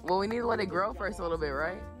 Well, we need to let it grow first a little bit,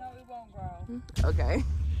 right? No, it won't grow. Okay.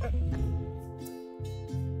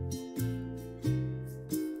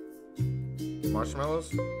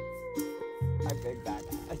 Marshmallows? I big bag.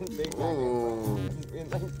 Big bag. Ooh.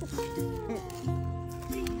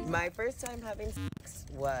 My first time having sex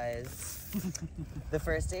was the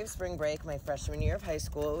first day of spring break, my freshman year of high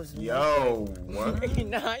school. It was Yo, what?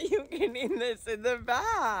 Now you getting this in the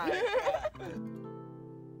bag.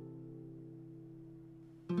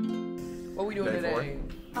 What are we doing today?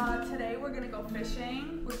 Today we're gonna go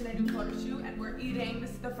fishing. We're gonna do photo shoot, and we're eating.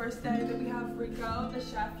 This is the first day that we have Rico, the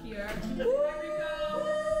chef, here. Hi, Rico.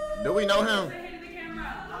 Do we know him? Say hey to the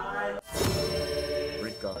camera.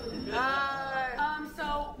 Rico.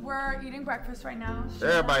 So we're eating breakfast right now.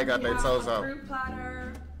 Everybody got their toes out. Fruit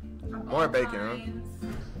platter. More bacon, huh?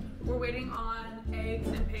 We're waiting on eggs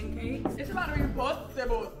and pancakes. It's about to be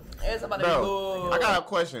possible. It's about to Bro, be I got a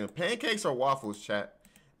question. Pancakes or waffles, chat?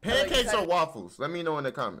 Pancakes or waffles? Let me know in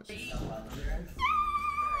the comments.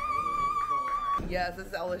 Yes, this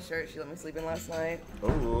is Ella's shirt. She let me sleep in last night.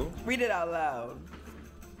 Ooh. Read it out loud.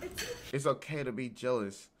 It's okay to be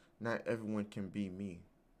jealous. Not everyone can be me.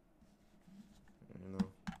 You know,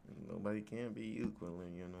 nobody can be you,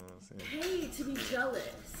 Quenlin, you know what I'm saying? Hey, to be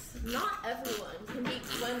jealous. Not everyone can be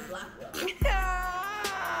Quenlin Blackwell.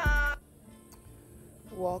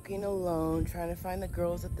 Walking alone, trying to find the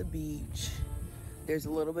girls at the beach. There's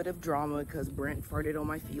a little bit of drama because Brent farted on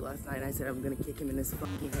my feet last night. I said I'm gonna kick him in his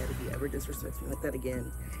fucking head if he ever disrespects me like that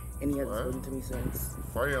again. And he hasn't spoken to me since.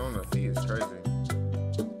 Farting on the feet is crazy.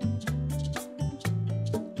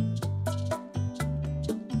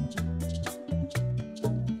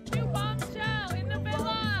 New bombshell in the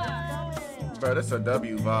villa. Bro, that's a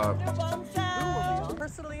W vibe. New bombshell.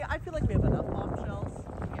 Personally, I feel like we have enough bombshells.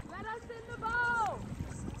 Let us in the boat.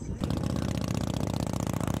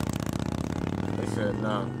 They said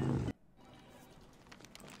nah.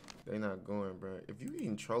 They not going, bro. If you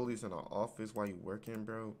eating trolleys in an office while you working,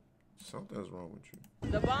 bro, something's wrong with you.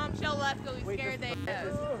 The bombshell left because we scared they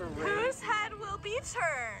Whose head will be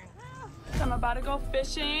turned? So I'm about to go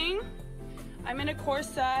fishing. I'm in a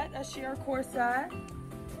corset, a sheer corset.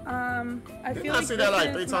 I feel like see that like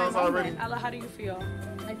this 3 is times my already? moment. Ella, how do you feel?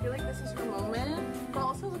 I feel like this is her moment, but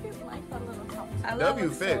also look at my fun little top. Ella W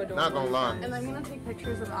looks so fit, adorable. not gonna lie. And I'm gonna take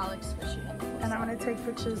pictures of Alex fishing. And I'm gonna take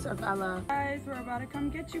pictures of Ella. Guys, we're about to come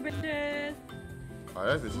get you, bitches. Oh,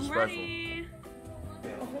 that's disrespectful. Ready?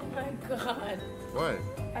 Oh my god. What?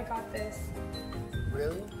 I got this.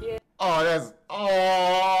 Really? Yeah. Oh, that's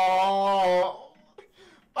oh.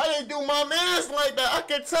 I didn't do my mans like that. I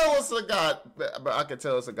can tell it's a god, but I can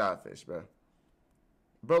tell it's a godfish, bro.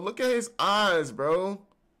 Bro, look at his eyes, bro.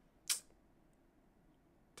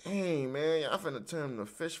 Dang, man, y'all finna turn him to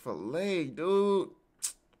fish fillet, dude.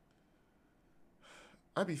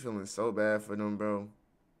 I be feeling so bad for them, bro.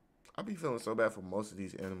 I be feeling so bad for most of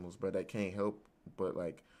these animals, bro, that can't help, but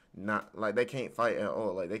like not like they can't fight at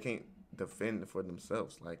all. Like they can't defend for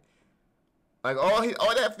themselves. Like all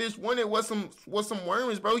that fish wanted was some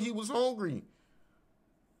worms, bro. He was hungry.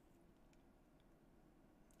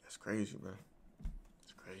 That's crazy, bro.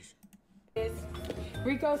 It's crazy.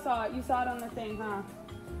 Rico saw it. You saw it on the thing, huh?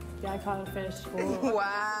 Yeah, I caught a fish.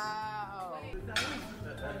 Wow.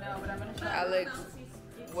 Alex,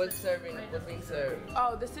 what's being served?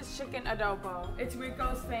 Oh, this is chicken adobo. It's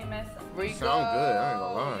Rico's famous. Rico. Sound good, I ain't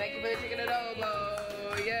gonna lie. Thank you for the chicken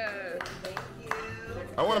adobo. Yeah. Thank you.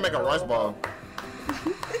 I want to make a rice ball.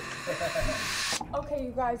 Okay,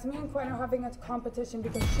 you guys, me and Quinn are having a competition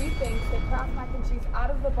because she thinks that Kraft mac and cheese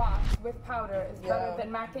out of the box with powder is better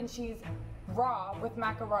than mac and cheese raw with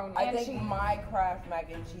macaroni. I think my Kraft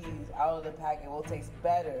mac and cheese out of the packet will taste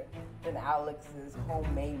better than Alex's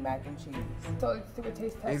homemade mac and cheese. So let's see what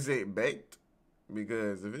taste tests. Is it baked?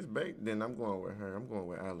 Because if it's baked, then I'm going with her. I'm going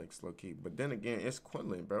with Alex, low key. But then again, it's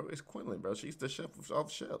Quenlin, bro. It's Quenlin, bro. She's the chef of all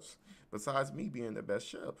chefs. Besides me being the best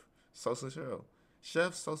chef, Sintreal.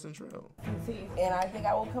 Chef Sintreal. And I think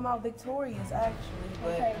I will come out victorious, actually.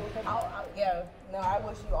 But Okay, I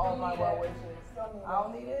wish you all my well wishes. I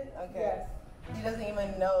don't need it? Okay. Yes. She doesn't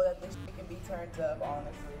even know that this shit can be turned up,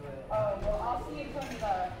 honestly. But... Oh, well, I'll see you from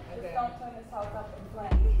the... Just don't turn this house up in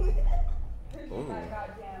flames. Ooh. My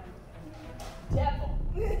goddamn devil.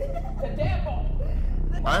 The devil.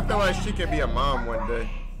 I feel like she could be a mom one day.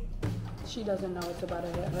 She doesn't know it's about to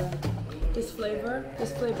hit her. This flavor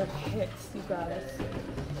hits, you guys.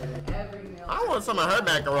 I want some of her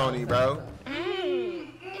macaroni, bro.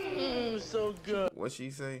 So good. What'd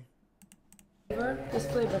she say? This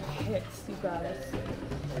flavor hits, you guys.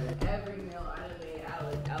 Every meal I done made,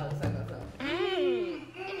 Alex said nothing.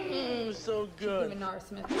 So good. Even Nara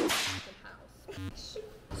Smith in the house.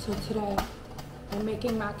 So today, I'm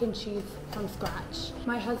making mac and cheese from scratch.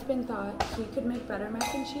 My husband thought he could make better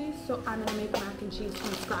mac and cheese, so I'm gonna make mac and cheese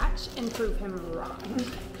from scratch and prove him wrong.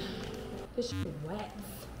 This shit is wet.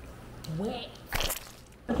 Wet.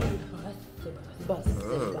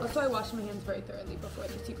 Also, I washed my hands very thoroughly before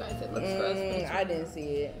this, you guys. It looks gross, but it's I didn't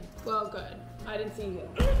see it. well, good. I didn't see you.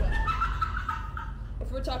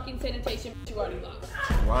 If we're talking sanitation, you already lost.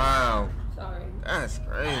 Wow. Sorry. That's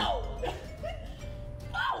great.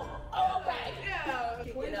 Okay.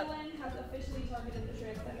 Quenlin has officially targeted the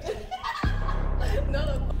trans center. No.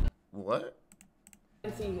 What? I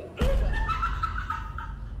didn't see you.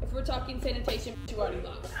 If we're talking sanitation, you already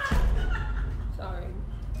lost. Sorry.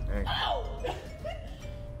 Hey. Okay.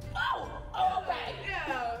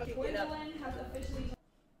 Quenlin has officially.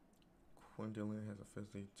 Quenlin has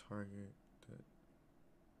officially targeted.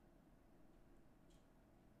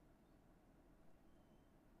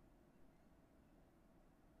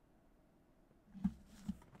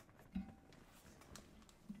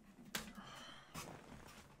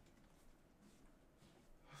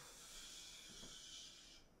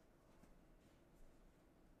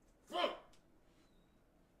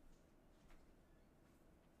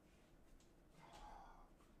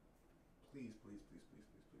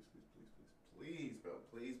 Please, bro.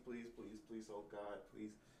 Please, oh God,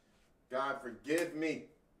 please. God, forgive me.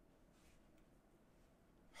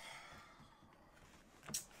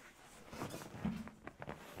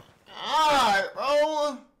 Alright,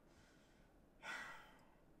 bro.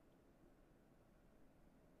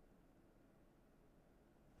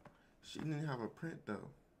 She didn't have a print though.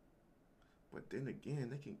 But then again,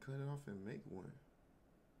 they can cut it off and make one.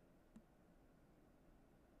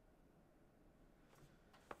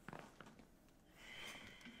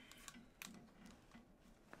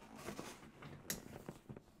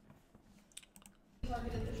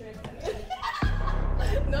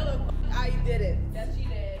 No, I didn't. Yes, she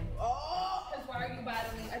did. Oh! Because why are you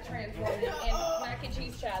battling a trans woman in mac and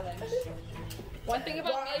cheese challenge? One thing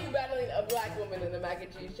about why are you battling a black woman in the mac and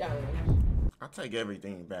cheese challenge? I take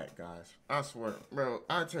everything back, guys. I swear, bro.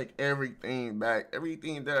 I take everything back.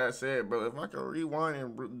 Everything that I said, bro. If I could rewind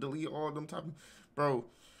and delete all them type of, bro.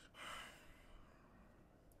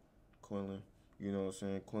 Quenlin, you know what I'm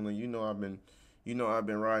saying? Quenlin, you know I've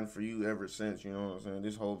been riding for you ever since, you know what I'm saying?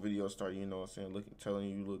 This whole video started, you know what I'm saying, telling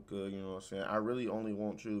you look good, you know what I'm saying? I really only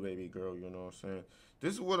want you, baby girl, you know what I'm saying?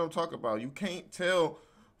 This is what I'm talking about. You can't tell,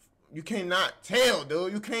 you cannot tell,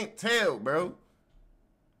 dude. You can't tell, bro.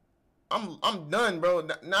 I'm done, bro.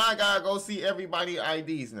 Now I gotta go see everybody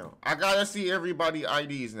IDs now. I gotta see everybody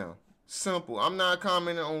IDs now. Simple. I'm not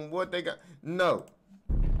commenting on what they got. No.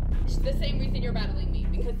 It's the same reason you're battling me,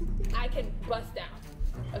 because I can bust down,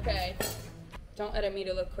 okay? Don't edit me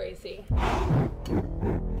to look crazy. We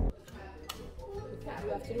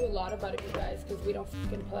have to do a lot about it, you guys, because we don't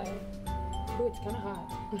fucking play. Ooh, it's kind of hot.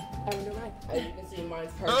 I wonder why. As you can see,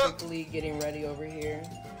 mine's perfectly getting ready over here.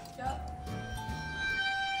 Yep.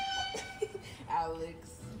 Alex,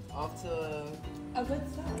 off to a good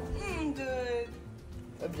start. Good.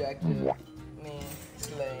 Objective. Man,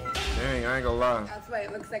 slaying. Dang, I ain't gonna lie. That's why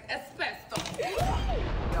it looks like asbestos.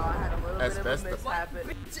 Y'all had a little bit of a mishap.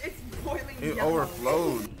 It's boiling. It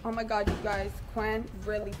overflowed. Oh my god, you guys. Quen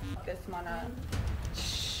really fucked this one up.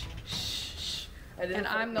 Shh, shh, shh. And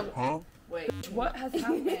I'm the... Huh? Wait. What has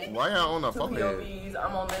happened? Why y'all on the Two phone? POVs.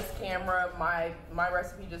 I'm on this camera. My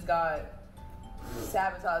recipe just got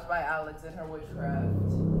sabotaged by Alex and her witchcraft.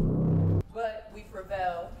 But we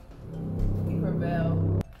prevail. We prevail.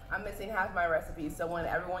 I'm missing half my recipe, so when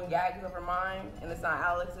everyone gags over mine and it's not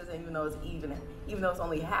Alex's, and even though it's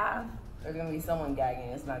only half, there's gonna be someone gagging.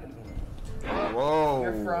 It's not gonna be me. Whoa.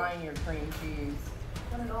 You're frying your cream cheese.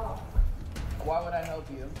 Cut it off. Why would I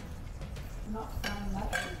help you? I'm not frying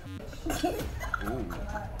that. Ooh.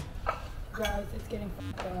 Guys, it's getting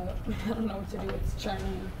fucked up. I don't know what to do. It's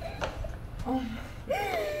churning. Oh. You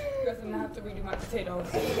guys, I'm gonna have to redo my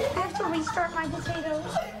potatoes. I have to restart my potatoes.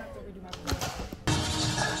 I'm gonna have to redo my potatoes.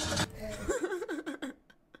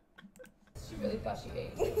 She really thought she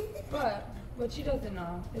ate. But what she doesn't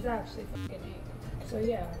know is I actually fucking ate. So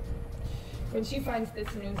yeah. When she finds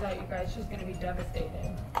this news out, you guys, she's gonna be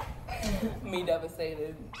devastated. Me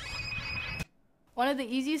devastated. One of the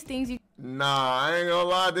easiest things you... Nah, I ain't gonna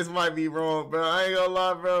lie. This might be wrong, bro. I ain't gonna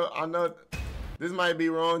lie, bro. I know this might be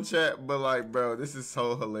wrong, chat, but like, bro, this is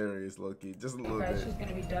so hilarious, Loki. Just a little bit. She's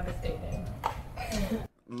gonna be devastated.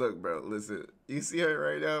 Look, bro, listen. You see her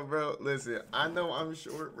right now, bro? Listen, I know I'm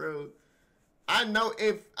short, bro. I know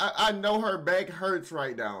I know her back hurts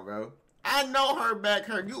right now, bro. I know her back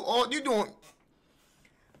hurt. You doing.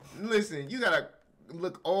 Listen, you gotta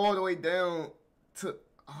look all the way down to.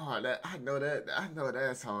 Oh, I know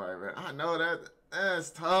that's hard, man. I know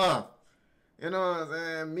that's tough. You know what I'm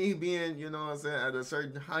saying? Me being, you know what I'm saying, at a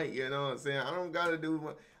certain height, you know what I'm saying? I don't gotta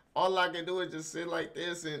do. All I can do is just sit like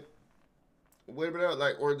this and whip it up,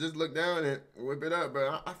 like, or just look down and whip it up,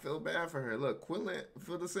 bro. I feel bad for her. Look, Quenlin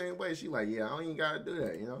feel the same way. She like, yeah, I don't even gotta do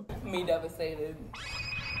that, you know? Me devastated.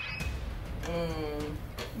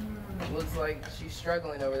 Looks like she's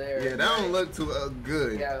struggling over there. Yeah, that don't look too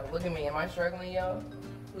good. Yeah, look at me. Am I struggling, yo?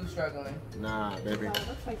 Who's struggling? Nah, baby. It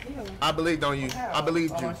looks like you. I believed on you. Yeah. I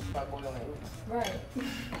believed you. Right.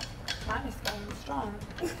 Mine is going strong.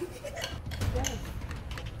 Yes.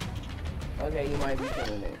 Okay, you might be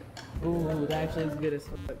feeling it. Ooh, that actually is good as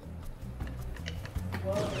fuck.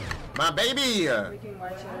 My baby!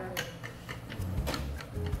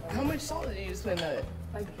 How much salt did you just put in that?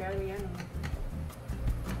 Like barely any.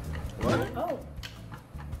 What? Oh.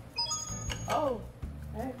 Oh.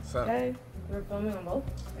 Hey. What's up? Hey. We're filming on both?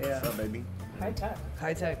 Yeah. What's up, baby? High tech.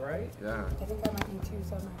 High tech, right? Yeah. I think I might need two,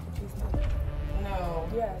 so I might have to choose that. No.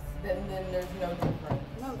 Yes. Then there's no difference.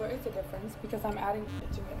 No, there is a difference because I'm adding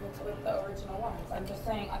it to it with the original ones. I'm just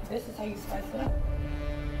saying, this is how you spice it up.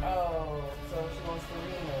 Oh, so she wants to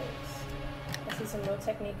remix. I see some low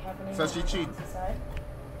technique happening. So she cheat.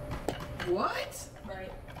 What?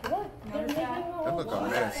 Right. Look, they're making a whole That look a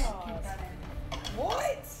mess.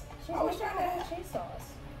 What? I was trying to have cheese sauce.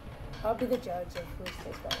 I'll be the judge of who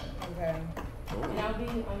tastes better. Okay. And I'll be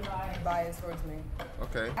unbiased. Biased towards me.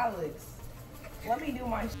 Okay. Alex, let me do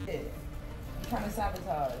my shit. I'm trying to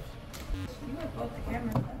sabotage. You have both the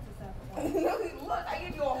cameras. That's a sabotage. Look, I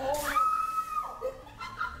give you a whole.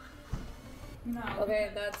 No.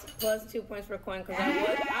 Okay, that's plus 2 points for Quenlin because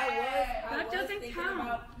That doesn't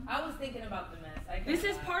count. I was thinking about the mess. This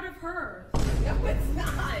is part of her. No, it's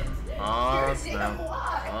not. Oh, You're snap. damn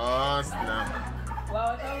lie. Oh, snap. Well,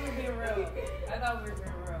 I thought we were being real. I thought we were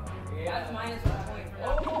being real. Yeah. That's minus 1 point for that.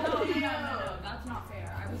 No, that's not fair.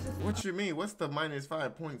 I was just. What you mean? What's the minus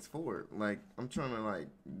 5 points for? Like, I'm trying to like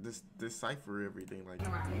decipher everything. Like,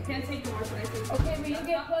 You can't take yours, but I think. Okay, but you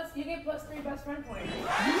get plus 3 best friend points.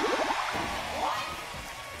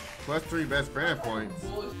 plus 3 best friend points.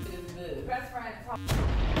 Bullshit is this. Best friend.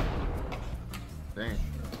 Dang.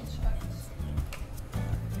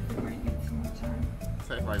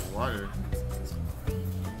 Tastes like water.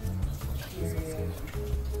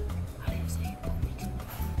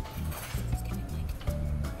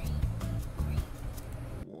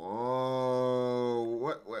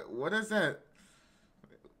 Whoa! What is that?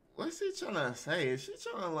 What's she trying to say? Is she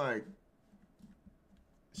trying to like?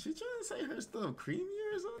 She trying to say her stuff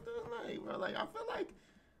creamier or something? Like, bro, like I feel like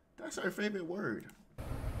that's her favorite word.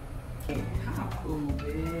 Ooh,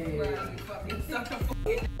 bitch. Bro, you fucking suck a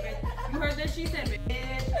fucking bitch. You heard that? She said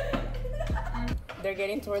bitch. They're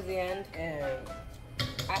getting towards the end. And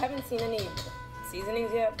I haven't seen any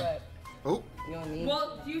seasonings yet, but Oh, you don't need.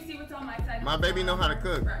 Well, do you see what's on my side? my baby know how to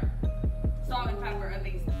cook. Right. Salt and pepper, at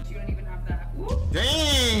least. You don't even have that. Woo.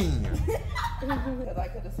 Dang! Because I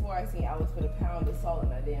could have swore I seen Alex put a pound of salt in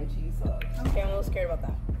that damn cheese sauce. okay, I'm a little scared about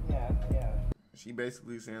that. Yeah. She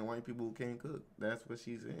basically saying white people who can't cook. That's what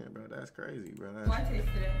she's saying, bro. That's crazy, bro. Well, I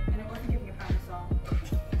tasted it, and it wasn't giving a pound of salt.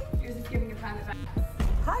 It was just giving a pound of ass.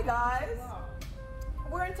 Hi guys.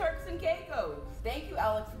 We're in Turks and Caicos. Thank you,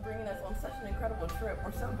 Alex, for bringing us on such an incredible trip.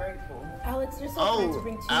 We're so grateful. Alex, you're so kind to Oh,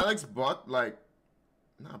 bring two. Alex bought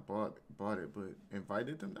not bought it, but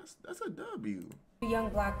invited them. That's a W. young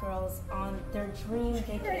black girls on their dream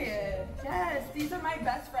vacation. Period. Yes, these are my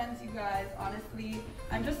best friends, you guys. Honestly,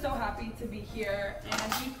 I'm just so happy to be here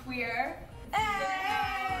and be queer.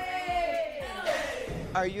 Hey!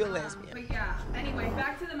 Are you a lesbian? But yeah, anyway,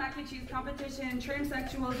 back to the mac and cheese competition.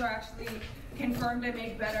 Transsexuals are actually confirmed and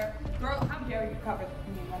made better. Girl, how dare you cover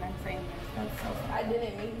me when I'm saying this? That's so I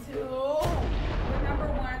didn't mean to. We're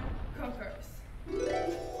 #1 cookers.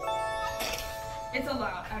 It's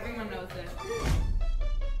allowed. Everyone knows it.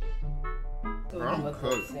 Bro, I'm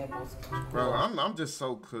cooked. Bro, I'm just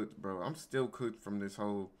so cooked, bro. I'm still cooked from this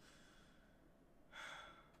whole.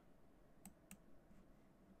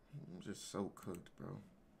 I'm just so cooked, bro.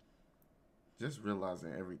 Just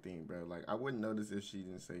realizing everything, bro. Like, I wouldn't notice if she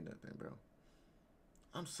didn't say nothing, bro.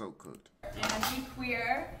 I'm so cooked. And be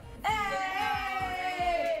queer.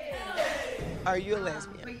 Hey! Are you a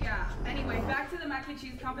lesbian? But yeah, anyway, back to the mac and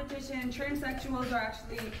cheese competition. Transsexuals are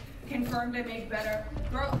actually confirmed to make better.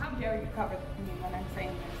 Girl, how dare you cover me when I'm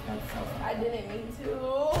saying this? That's so sad. I didn't mean to.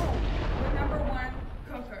 We're #1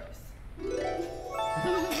 cookers.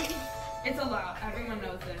 It's allowed. Everyone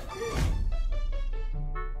knows it.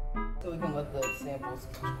 So we can let the samples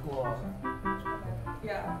cool off.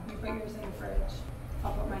 Yeah, you put yours in the fridge.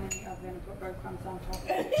 I'll put mine in the oven and put breadcrumbs on top of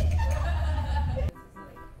it.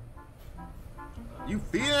 You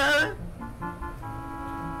feeding her?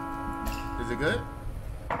 Is it good?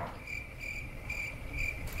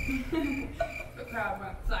 The crowd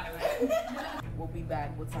went silent. We'll be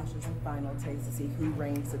back with Sasha's final taste to see who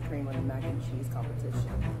reigns supreme on the mac and cheese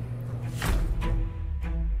competition.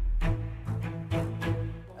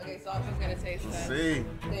 Okay, Sasha's gonna taste that. See.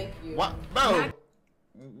 Thank you. What, bro?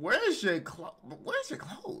 Where's your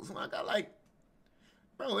clothes? I got like,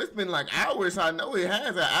 bro, it's been like hours. I know it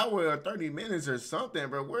has an hour or 30 minutes or something,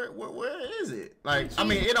 bro. Where is it? Like, I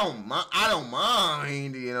mean, I don't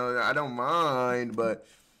mind, you know, I don't mind, but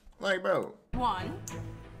like, bro. 1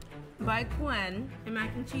 by Quen and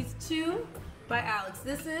mac and cheese. 2 by Alex.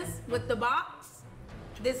 This is with the box.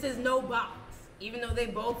 This is no box, even though they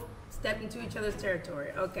both stepped into each other's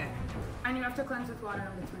territory. Okay. And you have to cleanse with water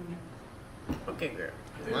in between. Okay, girl.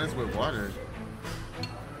 Cleanse with water.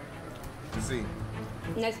 Let's see.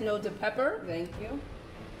 Nice notes of pepper. Thank you.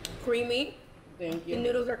 Creamy. Thank you. The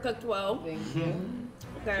noodles are cooked well. Thank you.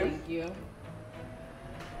 Okay. Thank you.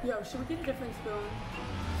 Yo, should we get a different spoon?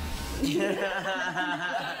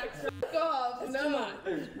 Go. No.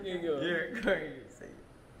 You're crazy.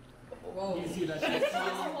 Whoa. You see that cheese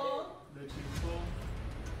ball? The cheese ball?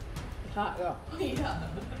 Hot. Yeah.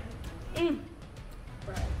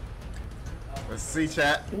 Right. Let's see,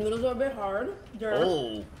 chat. The noodles are a bit hard.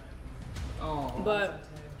 Oh. But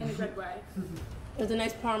in a good way. There's a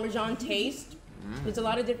nice Parmesan taste. There's a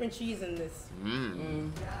lot of different cheese in this.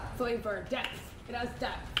 Flavor, depth. It has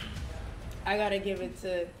depth. I gotta give it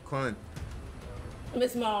to Quenlin.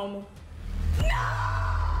 Miss Mom. No!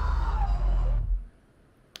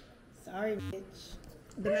 Sorry, bitch.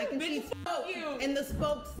 The mac and cheese spoke, and the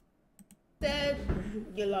spokes said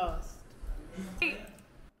you lost.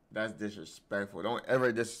 That's disrespectful. Don't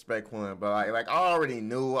ever disrespect Quenlin, bro. Like I already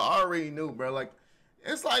knew, bro. Like,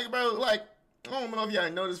 it's like, bro, like, I don't know if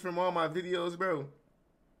y'all noticed from all my videos, bro.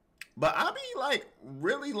 But I be like,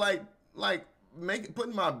 really like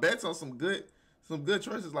putting my bets on some good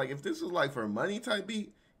choices. Like, if this was like for money type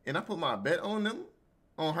beat, and I put my bet on her,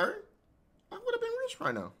 I would have been rich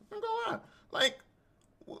right now. I'm gonna lie. Like,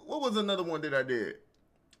 what was another one that I did?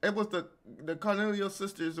 It was the Cornelio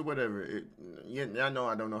sisters or whatever. I know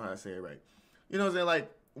I don't know how to say it right. You know what I'm saying?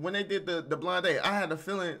 Like, when they did the blind date, I had a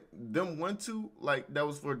feeling them 1-2, like, that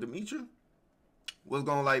was for Demetra, was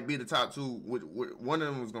gonna like be the top 2. One of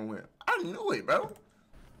them was gonna win. I knew it, bro.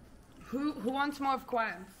 Who wants more of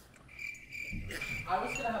Quen's? I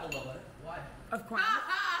was gonna have a little bit. Why? Of Quen.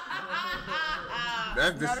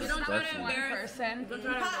 That's disrespectful. You don't try to embarrass person. Don't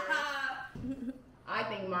try to embarrass. I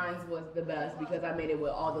think mine was the best because I made it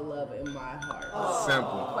with all the love in my heart.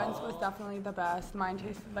 Simple. Quen's was definitely the best. Mine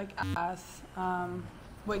tasted like ass.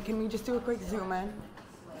 Wait, can we just do a quick zoom in?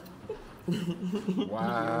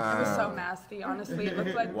 Wow. It was so nasty, honestly. It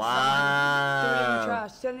looked like someone threw it in the Wow.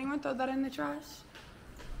 trash. Did anyone throw that in the trash?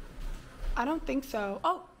 I don't think so.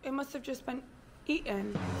 Oh, it must have just been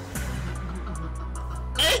eaten.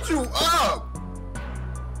 Ate you up!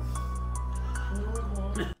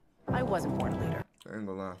 I wasn't born a leader. I ain't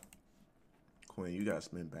gonna lie. Queen, you gotta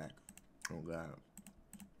spin back. Oh, God.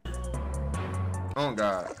 Oh,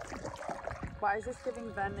 God. Why is this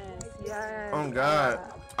giving Venice? Yes. Oh, God.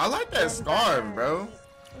 I like that scarf, bro.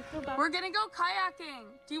 We're gonna go kayaking.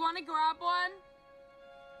 Do you want to grab one?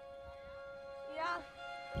 Yeah.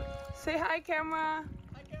 Say hi, camera.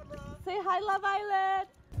 Hi, camera. Say hi, Love Island.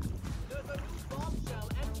 There's a new bombshell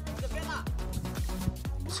entering the villa.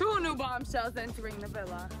 2 new bombshells entering the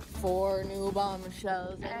villa. 4 new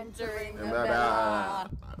bombshells entering the Bella.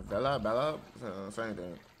 Same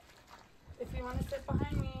thing. If you want to sit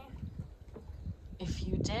behind me. If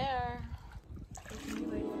you dare.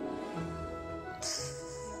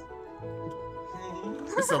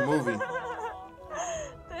 It's a movie.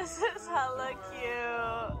 This is hella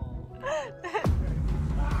cute.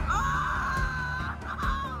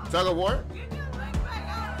 Tug of war?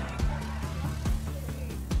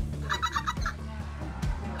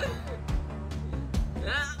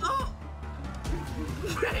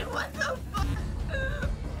 What the fuck?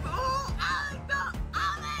 Oh, Alex, no!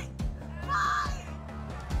 Alex! Why?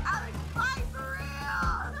 Alex, why for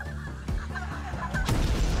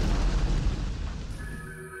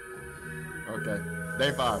real? Okay.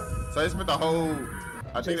 Day 5. So they spent the whole.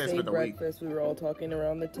 I think they spent the week. Breakfast, we were all talking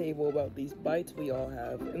around the table about these bites we all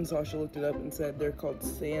have, and Sasha looked it up and said they're called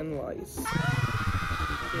sand lice.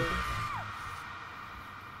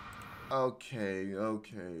 Okay.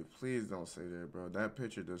 Please don't say that, bro. That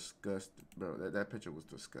picture disgusting, bro. That picture was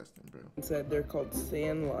disgusting, bro. And said they're called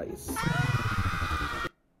sand lice.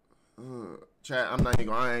 Chat, I'm not even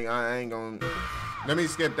gonna, I ain't gonna. Let me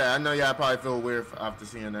skip that. I know y'all probably feel weird after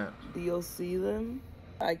seeing that. Do you see them?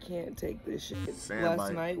 I can't take this shit.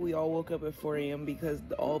 Last night, we all woke up at 4 a.m. because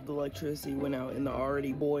all of the electricity went out in the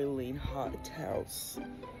already boiling hot house.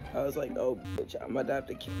 I was like, oh, bitch, I'm about to have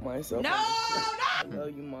to kill myself. No! I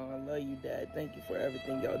love you, Mom. I love you, Dad. Thank you for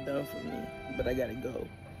everything y'all done for me. But I gotta go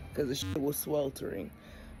because the shit was sweltering.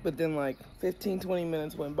 But then, like, 15-20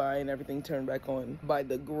 minutes went by and everything turned back on by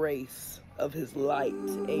the grace of his light.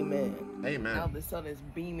 Amen. Amen. Now the sun is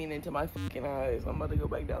beaming into my fucking eyes. I'm about to go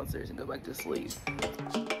back downstairs and go back to sleep.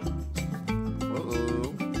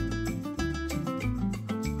 Uh-oh.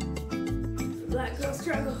 Black girl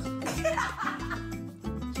struggle.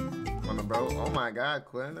 On the bro. Oh my God,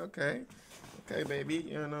 Quinn. Okay. Okay, baby.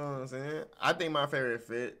 You know what I'm saying? I think my favorite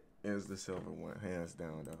fit is the silver one. Hands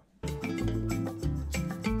down, though.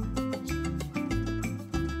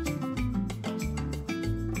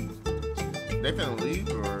 They finna leave,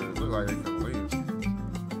 or it look like they finna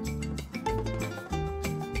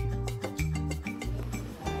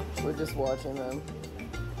leave? We're just watching them.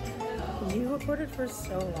 You recorded for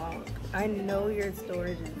so long. I know your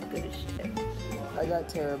storage is good as shit. I got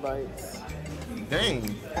terabytes.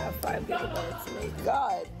 Dang. I have 5 gigabytes.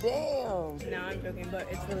 God damn. No, I'm joking, but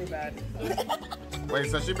it's really bad.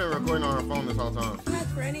 Wait, so she been recording on her phone this whole time? Not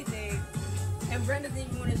for anything. And Brenda doesn't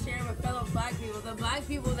even want to share with fellow black people. The black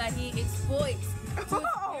people that he exploits to his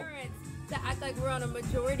parents to act like we're on a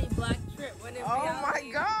majority black trip. When in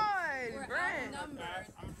reality, we're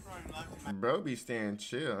outnumbered. Bro be staying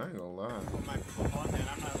chill, I ain't gonna lie.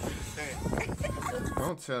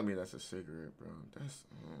 Don't tell me that's a cigarette, bro. That's...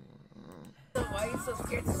 Why are you so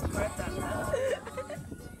scared to spread that love?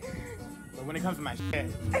 But when it comes to my shit,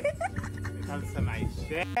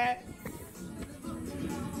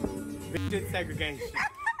 rigid segregation.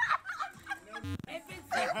 If it's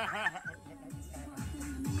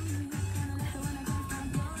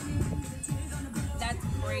that's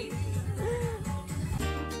great.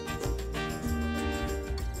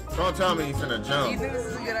 Don't tell me you finna Do jump. you think this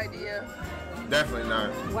is a good idea? Definitely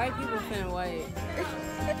not. White people finna white.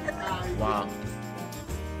 Wow.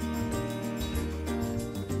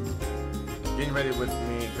 Getting ready with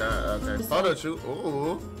me. Okay. Photo shoot.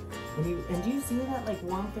 Ooh. And do you see that, like,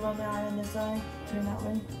 warmth around the eye on this eye? Turn that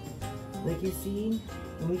way. Like, you see?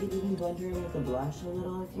 And we could even blend her in with the blush a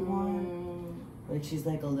little if you want. Like, she's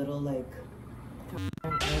like a little, like,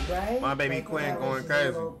 right? My baby like, Quinn going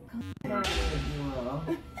crazy.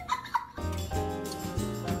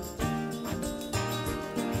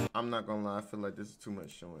 I'm not gonna lie, I feel like this is too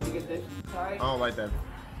much showing. You get this? I don't like that.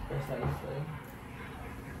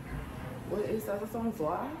 What is that? That's on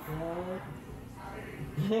fly?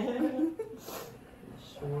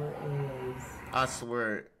 Sure is. I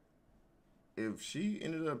swear, if she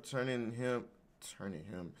ended up turning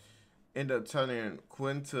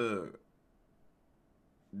Quinn to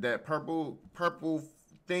that purple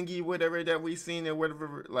thingy, whatever that we seen and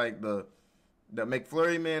whatever, like the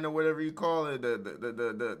McFlurry man or whatever you call it,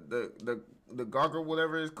 the goggle,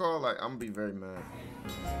 whatever it's called, like I'm gonna be very mad.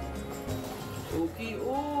 Ookie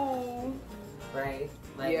ooh. Right?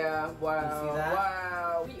 Like, yeah, wow.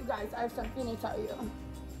 Wow. You guys, I have something to tell you.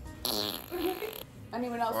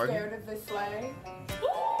 Anyone else scared of this sleigh?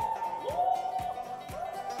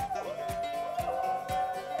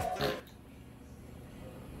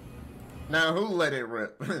 Now who let it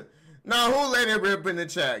rip? Now who let it rip in the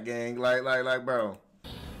chat, gang? Like, bro.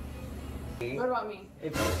 What about me?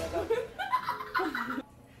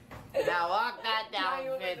 Now walk that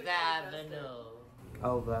down Fifth Avenue.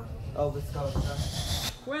 Over Scotia.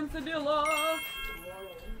 Quinceadilla.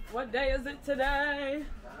 What day is it today?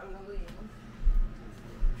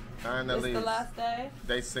 Time to leave. It's the last day?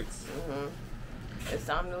 Day 6. It's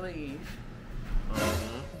time to leave.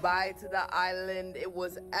 Bye to the island. It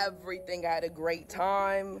was everything. I had a great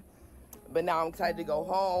time. But now I'm excited to go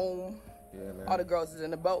home. Yeah, man. All the girls is in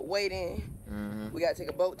the boat waiting. We gotta take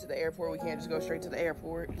a boat to the airport. We can't just go straight to the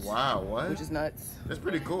airport. Wow, what? Which is nuts. That's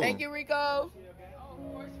pretty cool. Thank you, Rico.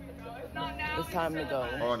 It's time to go.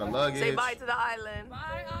 Oh, the luggage. Say bye to the island.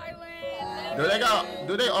 Bye, island.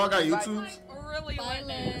 Do they all got YouTubes? Really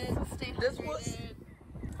Island. This was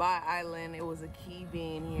Bye Island. It was a key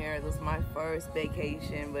being here. It was my first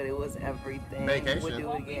vacation, but it was everything. Vacation? We'll do it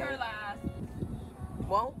Won't be again. your last.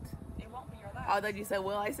 Won't? It won't be your last. I thought you said,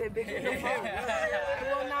 well, I said big in the phone.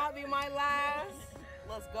 It will not be my last.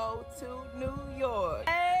 Let's go to New York.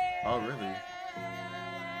 Oh, really?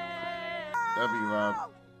 That'd be Rob.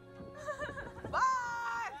 Bye!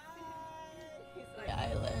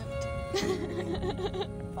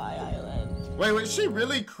 Island. Bye Island. Wait, she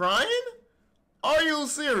really crying? Are you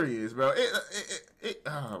serious, bro?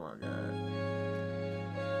 Oh my god.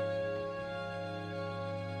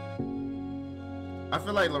 I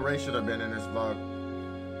feel like Lorraine should have been in this vlog.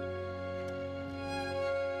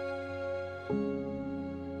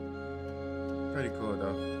 Pretty cool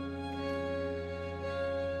though.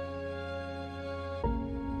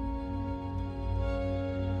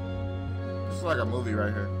 This is like a movie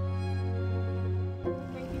right here.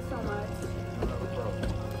 Thank you so much.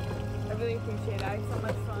 I really appreciate it. I had so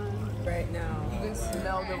much fun. Right now. You can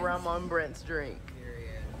smell the rum on Brent's drink.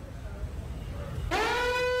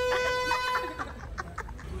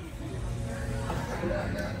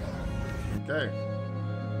 Okay.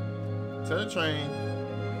 To the train.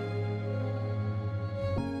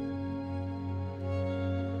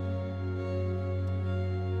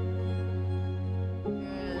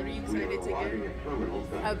 What are you excited to get?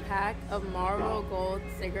 A pack of Marlboro Gold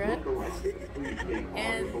cigarettes.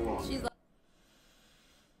 And she's like,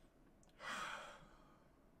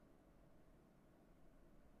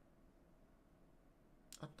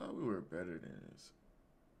 I thought we were better than this.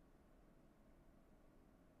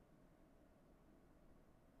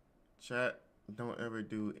 Chat, don't ever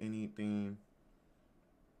do anything.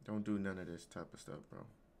 Don't do none of this type of stuff, bro.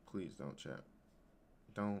 Please don't, chat.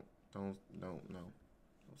 No. No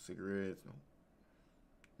cigarettes, no.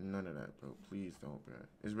 None of that, bro. Please don't, bro.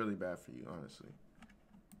 It's really bad for you, honestly.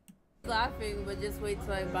 laughing, but just wait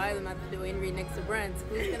till I buy them after the waiting next to Brent's.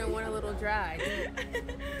 Who's gonna want a little dry?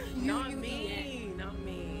 Not me. Not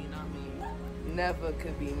me. Not me. Never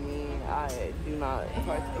could be me. I do not.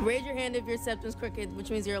 Raise your hand if your septum's crooked, which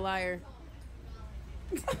means you're a liar.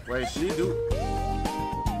 Wait, she do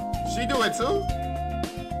it too?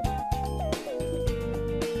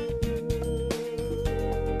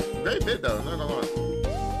 Great bit though, not gonna lie.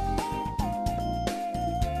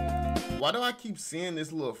 Why do I keep seeing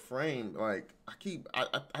this little frame? Like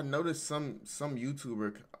I noticed some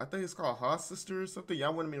YouTuber, I think it's called Haas Sister or something.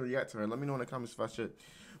 Y'all wanted me to react to her. Let me know in the comments if I should.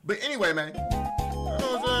 But anyway, man, you know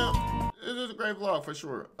what I'm saying? This is a great vlog for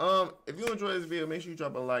sure. If you enjoyed this video, make sure you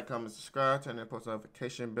drop a like, comment, subscribe, turn that post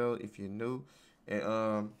notification bell if you're new.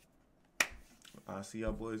 And I'll see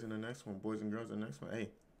y'all boys in the next one, boys and girls in the next one. Hey.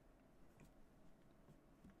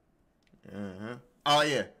 Oh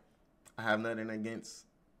yeah, I have nothing against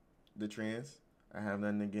the trans. I have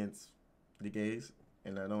nothing against the gays,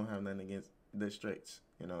 and I don't have nothing against the straights.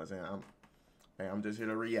 You know what I'm saying? I'm just here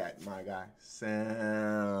to react, my guy.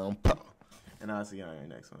 Simple. And I'll see y'all in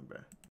the next one, bro.